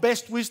 your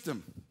best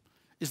wisdom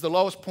is the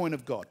lowest point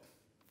of God.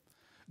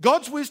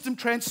 God's wisdom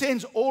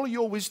transcends all of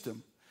your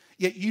wisdom,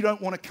 yet you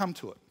don't want to come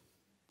to it.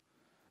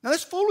 Now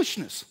that's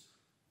foolishness,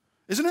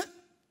 isn't it?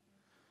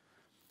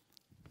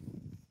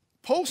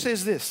 Paul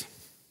says this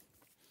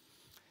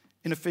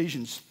in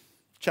Ephesians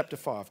chapter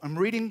 5. I'm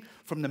reading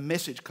from the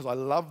Message because I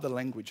love the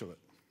language of it.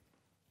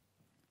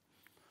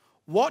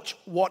 Watch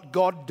what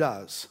God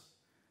does,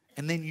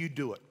 and then you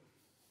do it.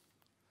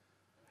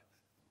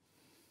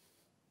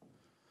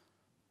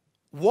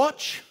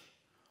 Watch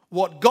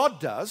what God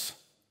does,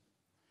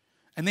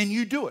 and then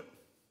you do it.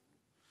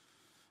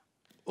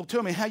 Well,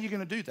 tell me, how are you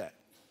going to do that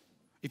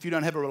if you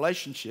don't have a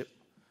relationship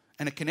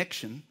and a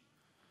connection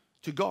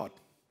to God,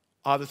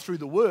 either through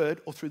the Word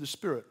or through the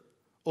Spirit,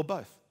 or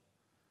both?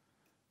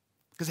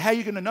 Because how are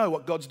you going to know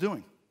what God's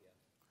doing?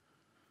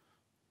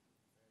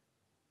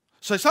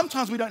 So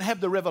sometimes we don't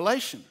have the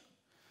revelation,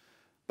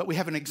 but we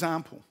have an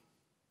example.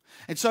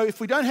 And so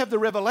if we don't have the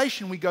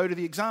revelation, we go to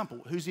the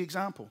example. Who's the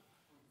example?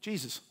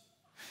 Jesus.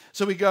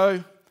 So we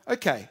go,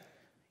 okay,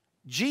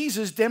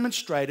 Jesus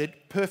demonstrated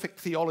perfect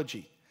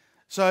theology.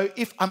 So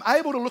if I'm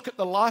able to look at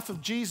the life of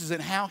Jesus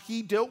and how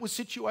he dealt with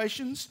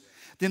situations,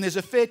 then there's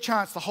a fair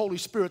chance the Holy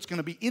Spirit's going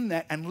to be in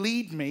that and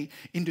lead me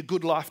into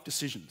good life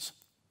decisions.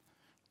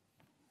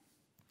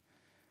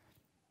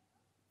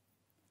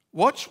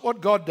 Watch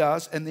what God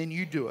does, and then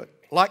you do it.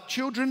 Like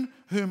children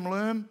whom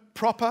learn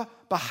proper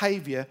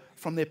behavior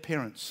from their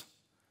parents.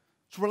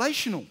 It's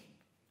relational.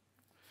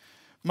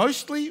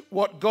 Mostly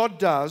what God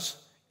does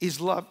is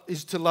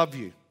to love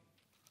you.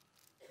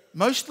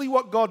 Mostly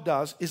what God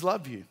does is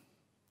love you.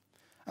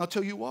 I'll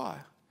tell you why.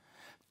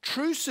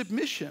 True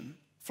submission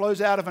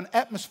flows out of an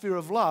atmosphere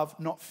of love,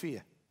 not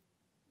fear.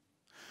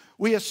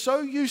 We are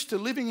so used to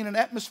living in an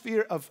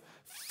atmosphere of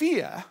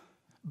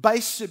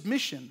fear-based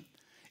submission,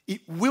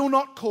 it will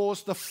not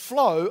cause the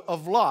flow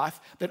of life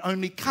that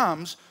only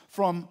comes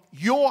from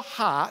your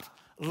heart,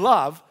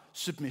 love,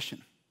 submission.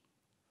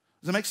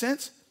 Does that make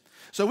sense?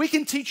 So we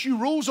can teach you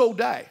rules all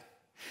day.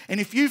 And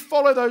if you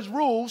follow those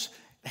rules,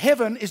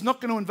 heaven is not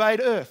going to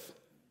invade earth.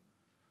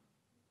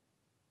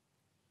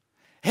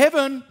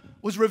 Heaven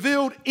was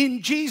revealed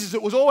in Jesus.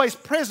 It was always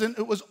present.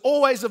 It was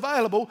always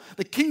available.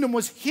 The kingdom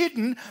was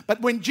hidden.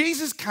 But when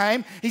Jesus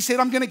came, he said,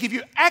 I'm going to give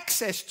you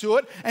access to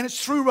it. And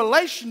it's through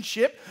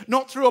relationship,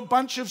 not through a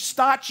bunch of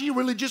starchy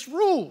religious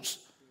rules.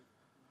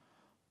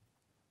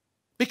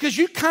 Because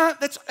you can't,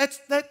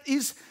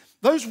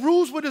 those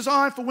rules were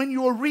designed for when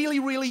you were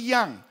really, really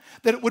young.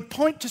 That it would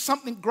point to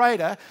something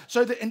greater,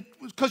 so that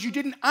because you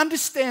didn't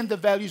understand the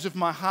values of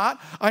my heart,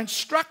 I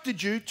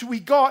instructed you till we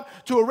got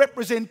to a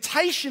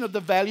representation of the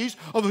values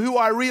of who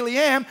I really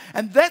am,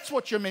 and that's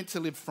what you're meant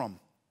to live from.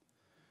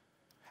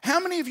 How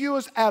many of you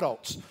as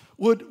adults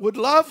would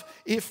love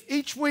if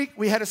each week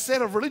we had a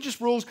set of religious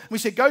rules and we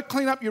said, go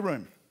clean up your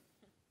room.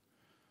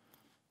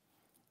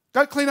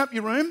 Go clean up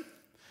your room.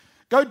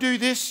 Go do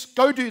this,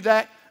 go do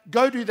that.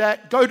 Go do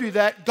that, go do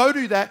that, go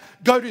do that,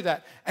 go do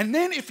that. And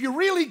then if you're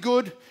really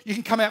good, you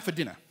can come out for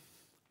dinner.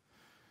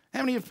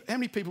 How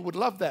many people would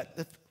love that?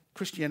 That's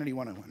Christianity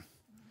 101.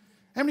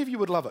 How many of you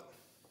would love it?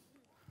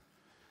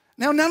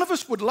 Now, none of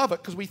us would love it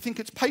because we think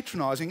it's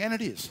patronizing, and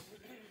it is.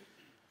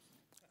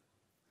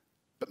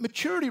 But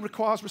maturity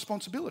requires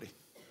responsibility.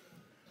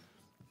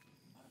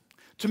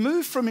 To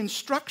move from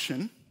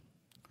instruction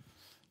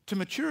to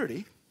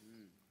maturity,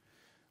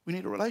 we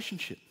need a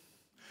relationship.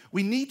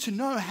 We need to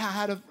know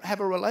how to have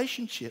a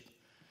relationship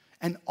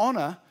and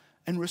honor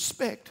and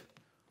respect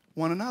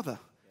one another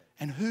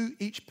and who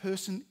each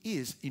person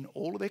is in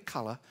all of their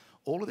color,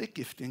 all of their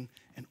gifting,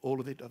 and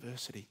all of their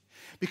diversity.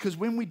 Because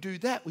when we do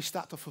that, we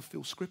start to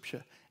fulfill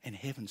Scripture and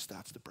heaven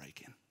starts to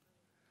break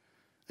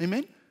in.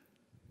 Amen?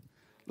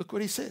 Look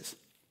what he says.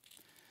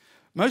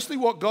 Mostly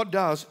what God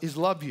does is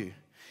love you.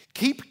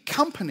 Keep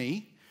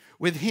company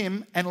with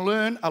him and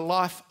learn a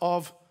life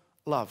of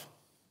love.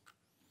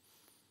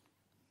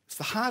 It's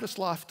the hardest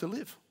life to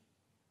live,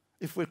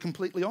 if we're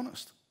completely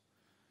honest.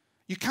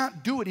 You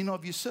can't do it in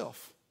of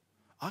yourself.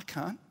 I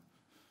can't.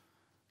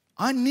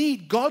 I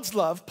need God's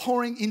love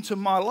pouring into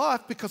my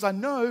life because I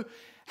know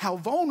how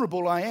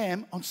vulnerable I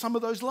am on some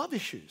of those love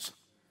issues.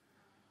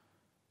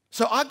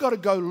 So I've got to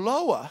go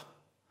lower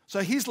so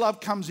his love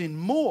comes in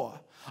more.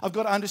 I've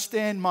got to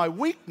understand my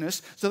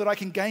weakness so that I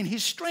can gain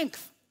his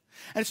strength.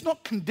 And it's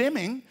not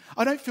condemning.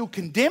 I don't feel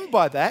condemned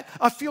by that.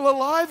 I feel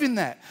alive in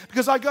that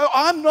because I go,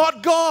 I'm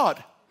not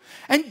God.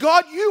 And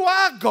God, you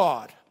are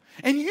God.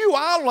 And you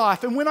are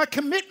life. And when I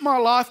commit my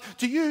life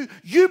to you,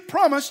 you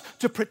promise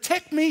to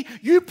protect me.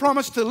 You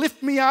promise to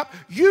lift me up.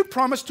 You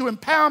promise to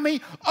empower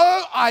me.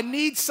 Oh, I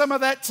need some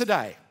of that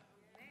today.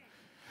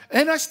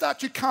 And I start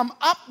to come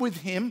up with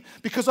him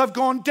because I've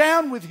gone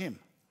down with him.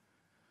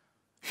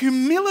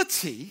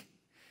 Humility,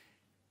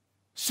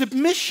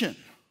 submission,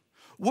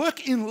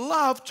 work in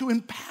love to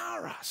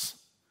empower us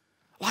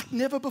like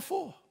never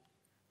before.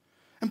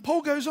 And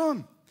Paul goes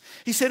on.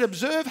 He said,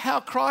 observe how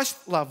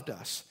Christ loved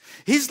us.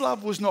 His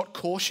love was not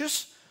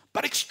cautious,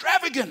 but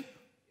extravagant.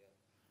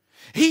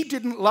 He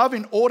didn't love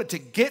in order to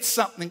get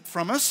something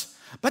from us,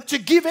 but to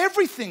give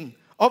everything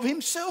of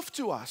himself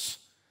to us.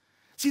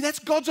 See, that's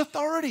God's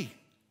authority.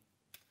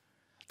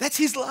 That's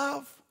his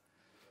love.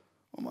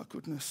 Oh my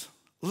goodness.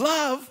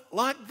 Love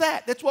like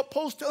that. That's what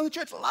Paul's telling the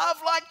church. Love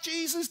like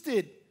Jesus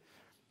did.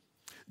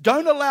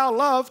 Don't allow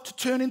love to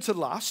turn into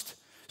lust,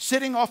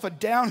 setting off a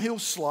downhill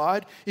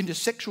slide into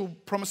sexual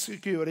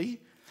promiscuity,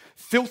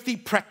 filthy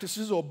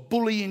practices, or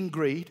bullying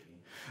greed.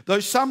 Though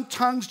some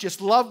tongues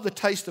just love the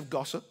taste of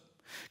gossip,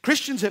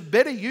 Christians have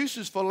better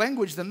uses for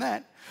language than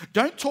that.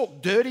 Don't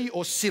talk dirty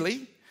or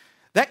silly.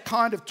 That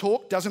kind of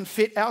talk doesn't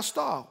fit our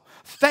style.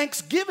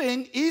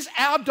 Thanksgiving is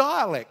our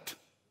dialect.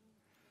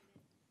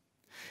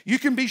 You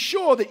can be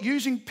sure that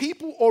using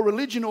people or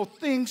religion or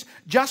things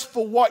just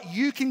for what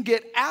you can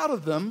get out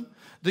of them,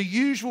 the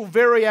usual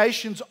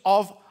variations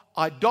of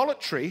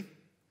idolatry,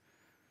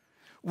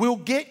 will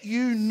get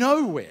you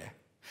nowhere,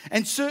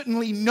 and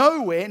certainly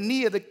nowhere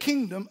near the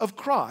kingdom of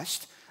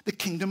Christ, the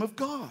kingdom of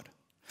God.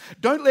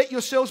 Don't let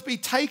yourselves be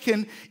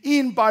taken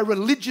in by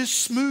religious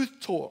smooth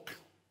talk.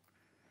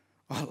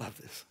 I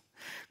love this.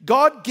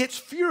 God gets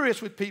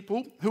furious with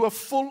people who are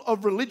full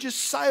of religious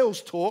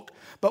sales talk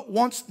but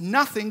wants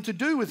nothing to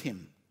do with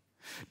him.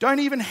 Don't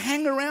even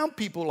hang around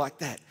people like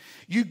that.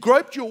 You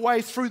groped your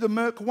way through the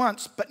murk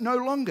once, but no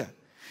longer.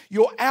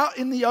 You're out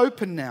in the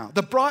open now.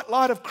 The bright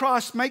light of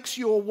Christ makes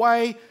your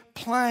way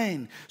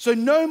plain. So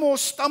no more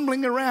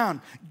stumbling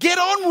around. Get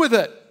on with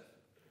it.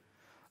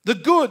 The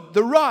good,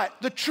 the right,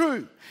 the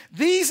true.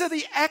 These are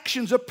the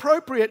actions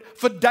appropriate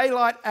for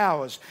daylight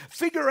hours.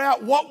 Figure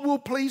out what will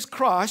please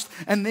Christ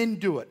and then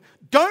do it.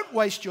 Don't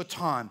waste your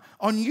time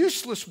on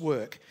useless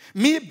work,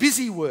 mere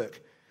busy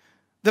work,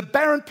 the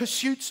barren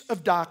pursuits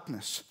of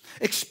darkness.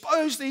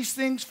 Expose these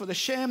things for the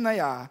sham they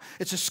are.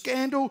 It's a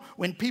scandal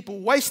when people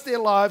waste their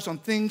lives on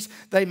things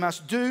they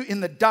must do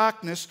in the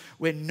darkness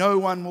where no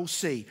one will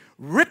see.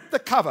 Rip the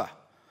cover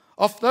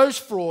off those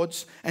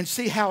frauds and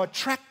see how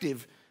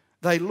attractive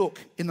they look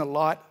in the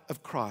light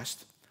of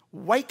Christ.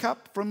 Wake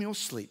up from your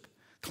sleep.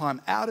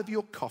 Climb out of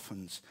your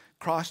coffins.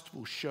 Christ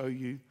will show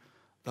you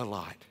the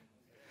light.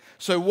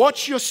 So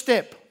watch your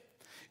step.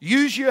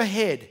 Use your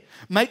head.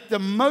 Make the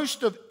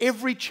most of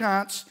every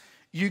chance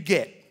you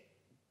get.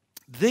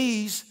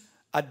 These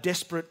are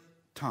desperate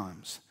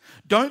times.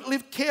 Don't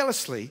live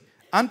carelessly,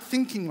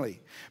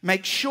 unthinkingly.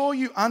 Make sure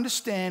you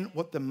understand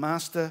what the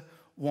Master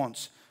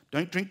wants.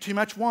 Don't drink too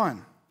much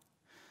wine.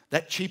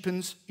 That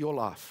cheapens your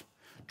life.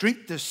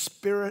 Drink the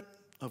Spirit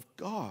of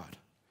God.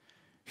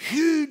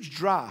 Huge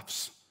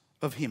draughts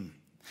of Him.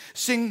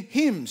 Sing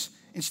hymns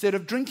instead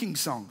of drinking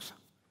songs.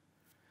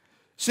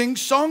 Sing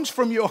songs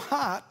from your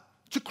heart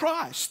to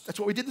Christ. That's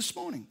what we did this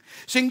morning.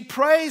 Sing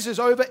praises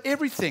over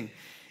everything.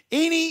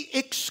 Any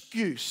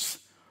excuse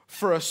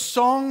for a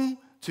song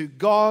to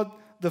God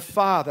the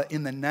Father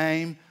in the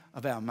name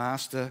of our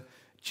Master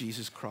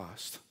Jesus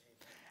Christ.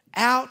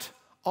 Out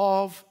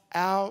of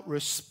our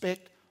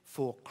respect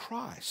for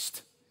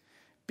Christ,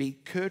 be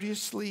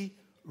courteously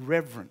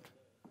reverent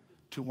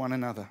to one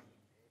another.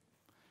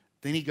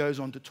 Then he goes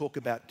on to talk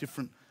about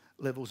different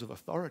levels of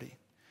authority.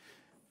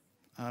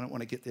 I don't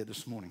want to get there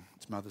this morning.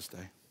 It's Mother's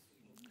Day.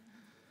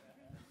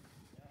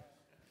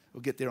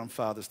 We'll get there on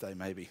Father's Day,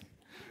 maybe.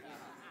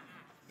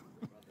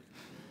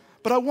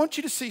 But I want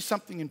you to see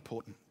something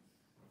important.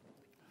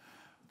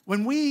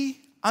 When we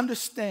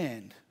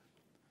understand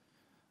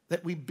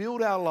that we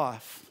build our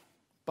life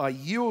by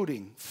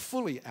yielding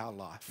fully our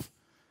life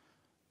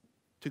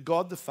to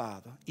God the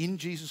Father in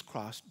Jesus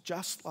Christ,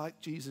 just like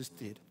Jesus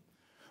did,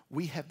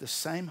 we have the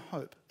same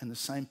hope and the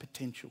same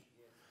potential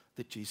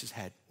that Jesus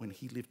had when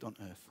he lived on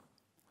earth.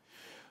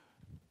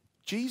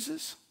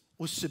 Jesus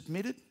was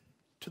submitted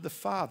to the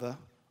Father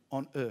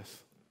on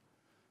earth,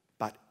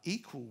 but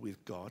equal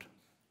with God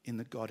in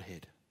the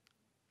Godhead.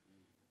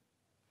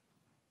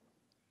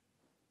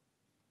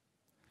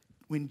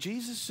 When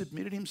Jesus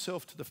submitted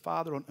himself to the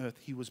Father on earth,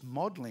 he was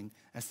modeling,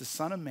 as the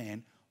Son of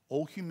Man,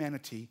 all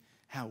humanity,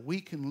 how we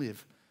can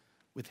live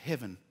with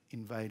heaven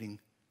invading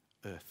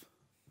earth.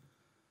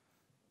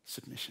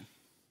 Submission.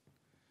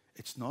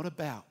 It's not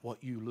about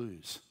what you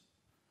lose.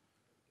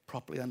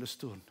 Properly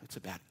understood, it's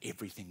about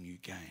everything you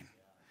gain.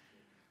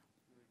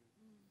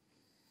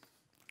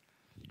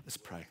 Let's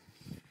pray.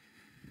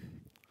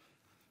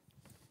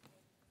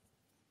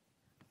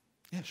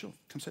 Yeah, sure.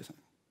 Come say something.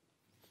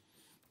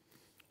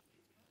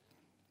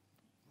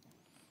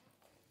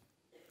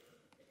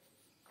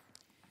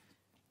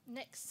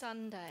 Next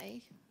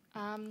Sunday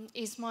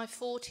is my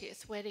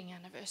 40th wedding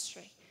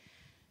anniversary.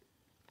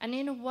 And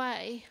in a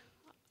way,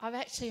 I've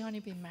actually only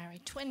been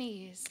married 20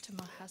 years to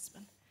my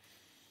husband.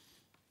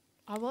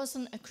 I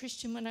wasn't a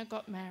Christian when I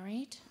got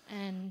married,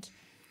 and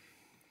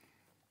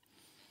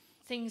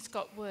things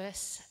got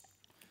worse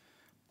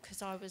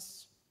because I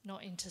was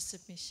not into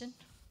submission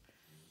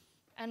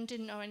and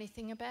didn't know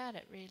anything about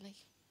it, really.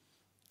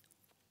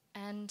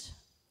 And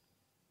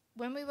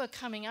when we were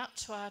coming up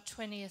to our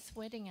 20th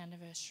wedding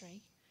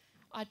anniversary,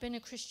 I'd been a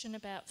Christian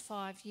about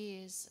 5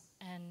 years,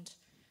 and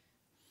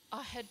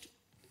I had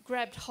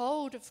grabbed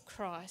hold of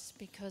Christ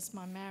because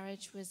my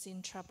marriage was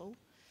in trouble.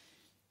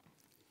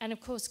 And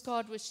of course,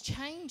 God was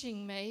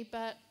changing me,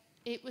 but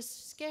it was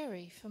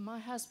scary for my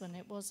husband.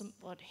 It wasn't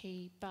what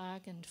he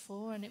bargained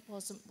for, and it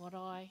wasn't what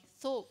I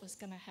thought was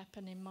going to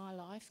happen in my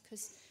life,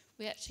 because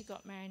we actually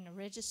got married in a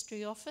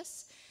registry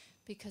office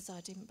because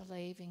I didn't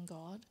believe in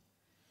God.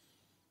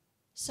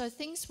 So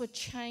things were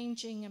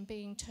changing and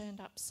being turned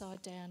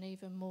upside down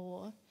even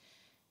more.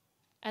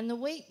 And the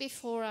week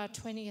before our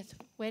 20th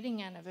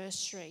wedding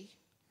anniversary,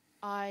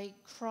 I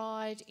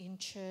cried in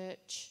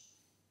church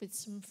with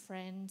some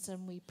friends,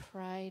 and we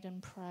prayed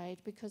and prayed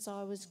because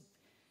I was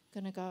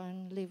going to go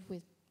and live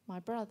with my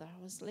brother.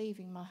 I was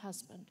leaving my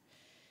husband.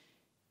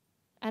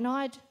 And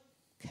I'd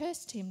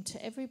cursed him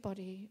to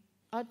everybody.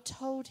 I'd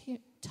told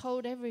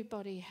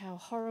everybody how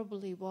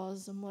horrible he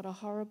was and what a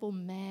horrible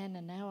man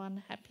and how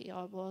unhappy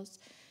I was.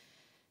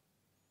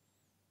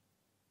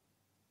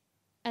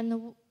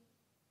 And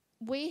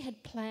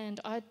I'd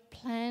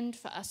planned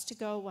for us to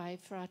go away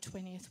for our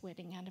 20th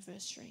wedding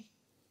anniversary.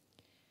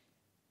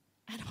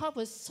 And I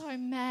was so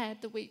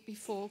mad the week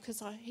before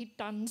because he'd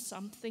done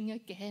something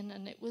again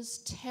and it was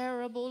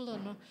terrible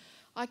and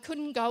I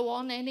couldn't go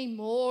on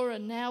anymore,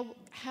 and now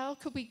how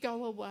could we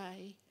go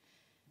away?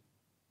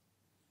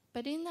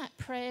 But in that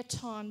prayer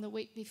time the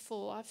week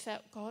before, I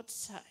felt God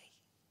say,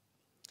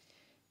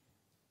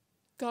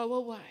 go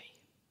away,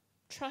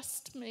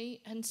 trust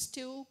me and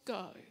still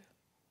go.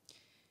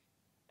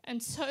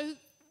 And so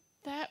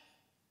that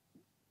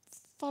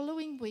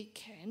following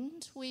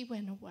weekend, we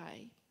went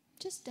away,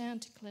 just down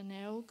to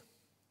Glenelg.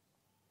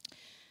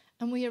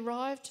 And we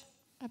arrived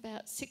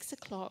about 6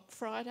 o'clock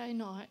Friday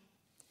night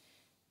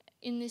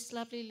in this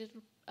lovely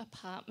little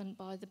apartment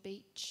by the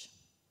beach.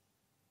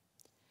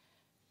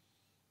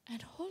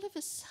 And all of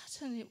a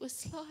sudden it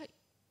was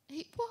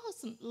it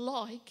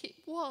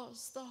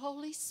was the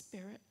Holy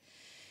Spirit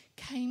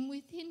came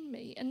within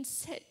me and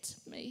said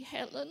to me,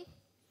 Helen,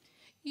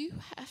 you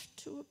have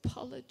to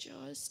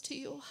apologise to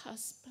your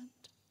husband.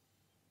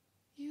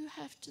 You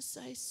have to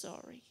say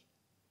sorry.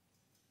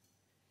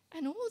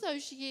 And all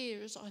those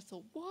years I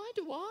thought, why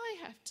do I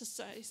have to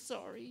say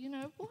sorry?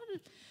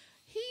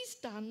 He's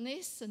done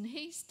this and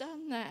he's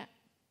done that.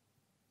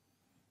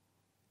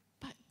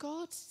 But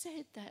God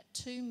said that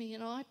to me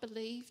and I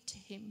believed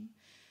him.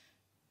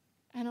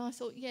 And I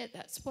thought, yeah,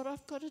 that's what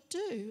I've got to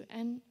do.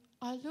 And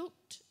I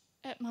looked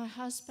at my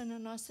husband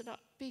and I said,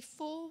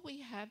 before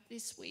we have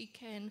this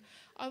weekend,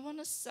 I want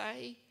to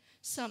say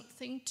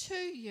something to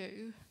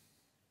you.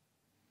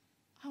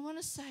 I want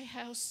to say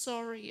how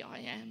sorry I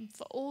am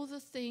for all the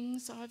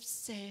things I've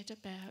said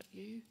about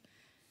you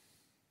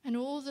and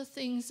all the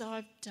things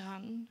I've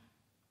done.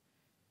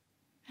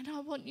 And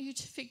I want you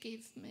to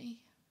forgive me.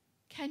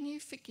 Can you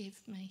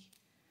forgive me?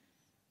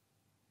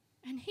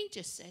 And he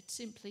just said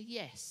simply,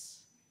 yes.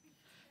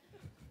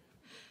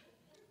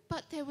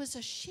 But there was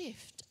a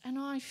shift and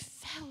I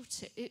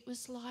felt it. It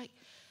was like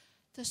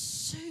the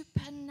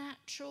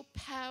supernatural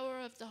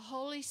power of the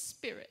Holy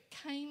Spirit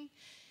came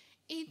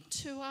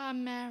into our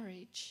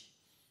marriage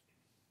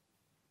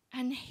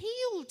and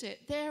healed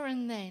it there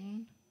and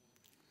then.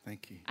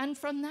 Thank you. And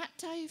from that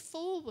day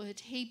forward,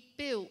 he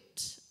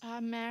built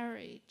our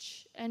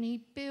marriage and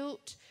he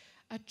built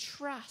a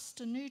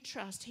new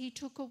trust. He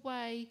took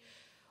away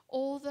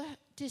all the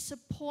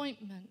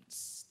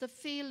disappointments, the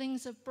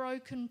feelings of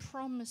broken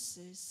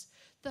promises,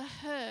 the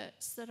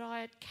hurts that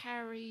I had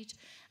carried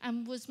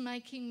and was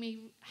making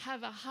me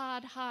have a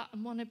hard heart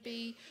and want to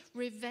be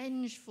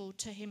revengeful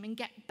to him and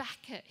get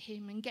back at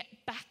him and get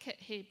back at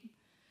him.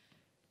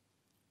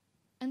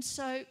 And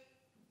so,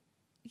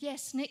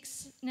 yes,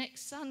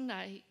 next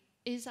Sunday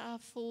is our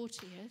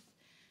 40th.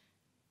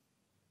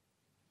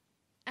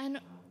 And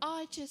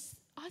I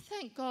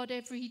thank God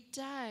every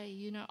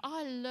day.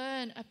 I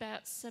learn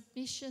about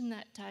submission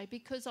that day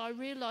because I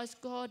realise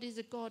God is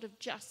a God of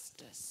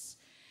justice.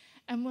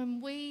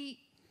 And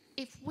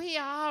if we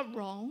are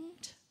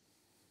wronged,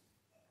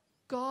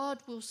 God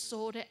will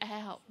sort it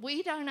out.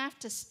 We don't have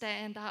to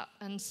stand up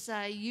and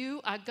say,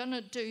 you are going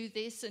to do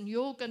this and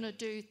you're going to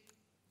do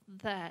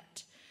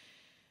that.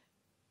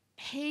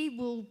 He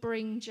will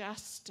bring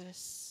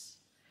justice.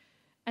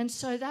 And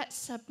so that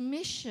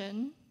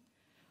submission,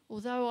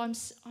 although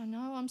I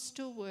know I'm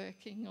still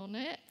working on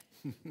it,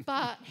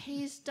 but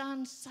he's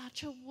done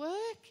such a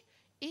work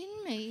in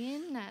me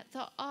in that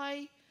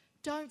I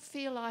don't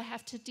feel I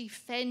have to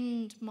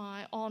defend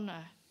my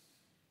honour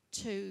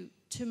to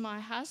my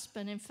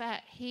husband. In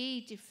fact,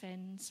 he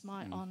defends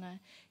my honour.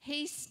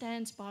 He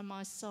stands by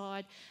my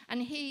side.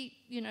 And he,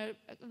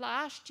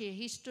 last year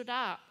he stood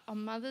up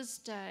on Mother's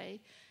Day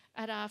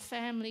at our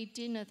family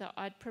dinner that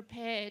I'd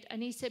prepared,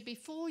 and he said,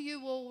 before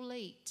you all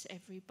eat,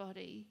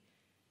 everybody,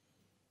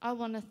 I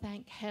want to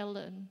thank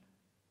Helen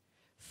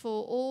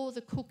for all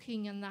the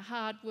cooking and the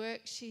hard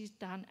work she's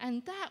done.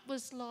 And that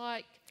was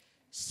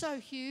so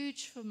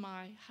huge for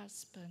my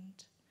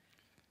husband.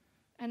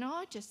 And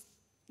I just,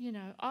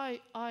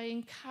 I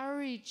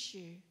encourage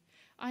you.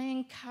 I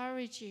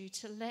encourage you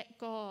to let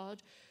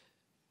God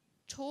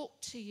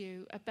talk to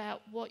you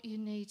about what you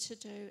need to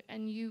do,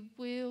 and you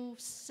will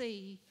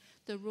see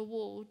the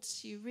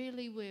rewards. You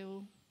really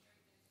will.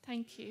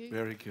 Thank you.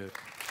 Very good.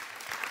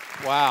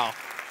 Wow.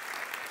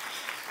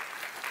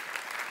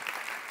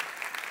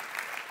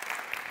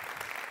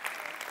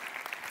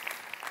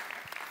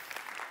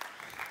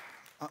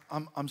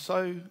 I'm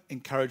so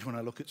encouraged when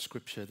I look at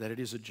Scripture that it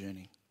is a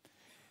journey.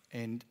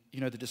 And,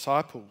 the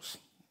disciples,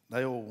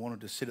 They all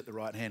wanted to sit at the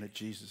right hand of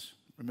Jesus.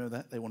 Remember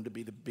that? They wanted to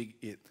be the big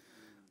it,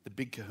 the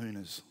big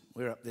kahunas.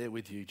 We're up there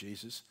with you,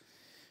 Jesus.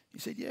 He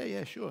said,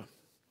 yeah, sure.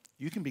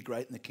 You can be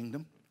great in the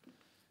kingdom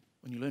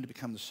when you learn to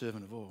become the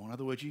servant of all. In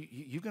other words,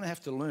 you're going to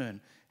have to learn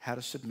how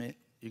to submit.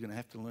 You're going to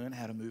have to learn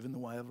how to move in the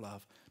way of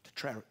love,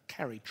 to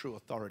carry true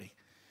authority.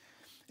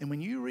 And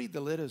when you read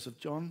the letters of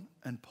John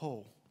and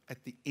Paul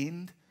at the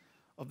end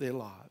of their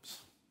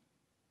lives,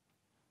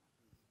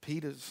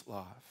 Peter's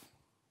life,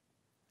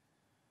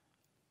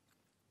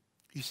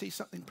 you see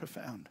something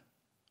profound.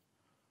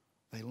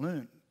 They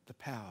learned the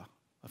power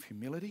of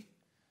humility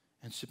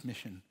and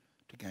submission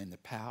to gain the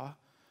power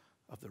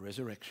of the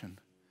resurrection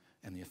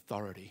and the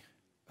authority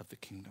of the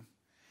kingdom.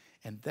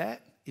 And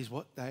that is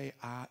what they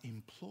are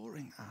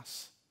imploring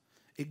us,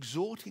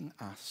 exhorting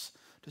us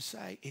to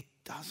say, it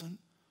doesn't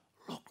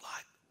look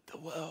like the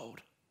world.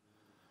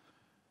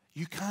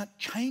 You can't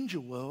change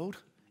a world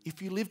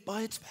if you live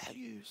by its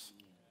values.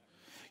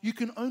 You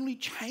can only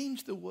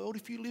change the world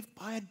if you live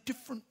by a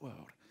different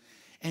world.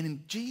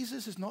 And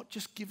Jesus has not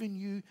just given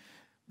you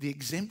the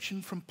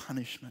exemption from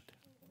punishment.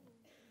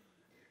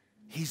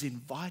 He's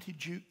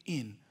invited you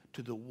in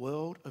to the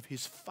world of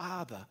his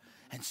Father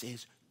and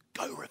says,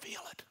 go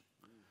reveal it.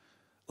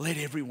 Let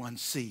everyone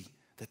see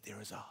that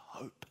there is a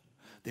hope,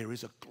 there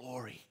is a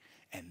glory,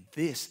 and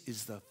this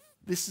is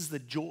the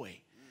joy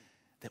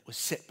that was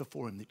set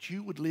before him, that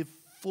you would live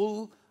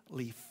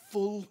fully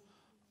full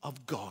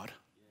of God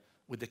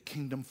with the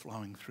kingdom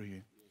flowing through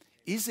you.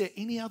 Is there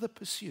any other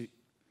pursuit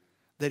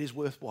that is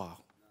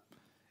worthwhile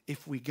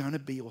if we're going to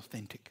be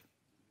authentic?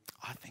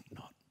 I think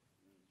not.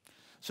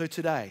 So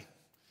today,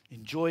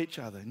 enjoy each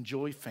other,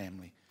 enjoy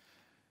family,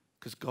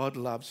 because God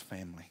loves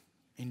family.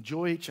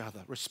 Enjoy each other,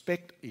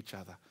 respect each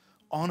other,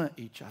 honor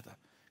each other,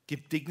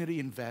 give dignity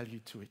and value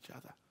to each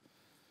other.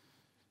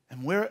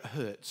 And where it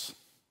hurts,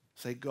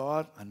 say,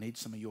 God, I need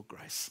some of your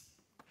grace.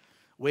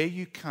 Where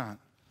you can't,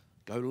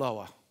 go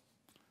lower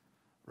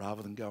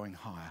rather than going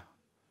higher.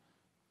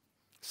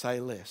 Say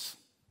less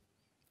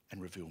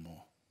and reveal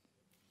more.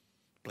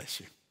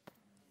 Bless you.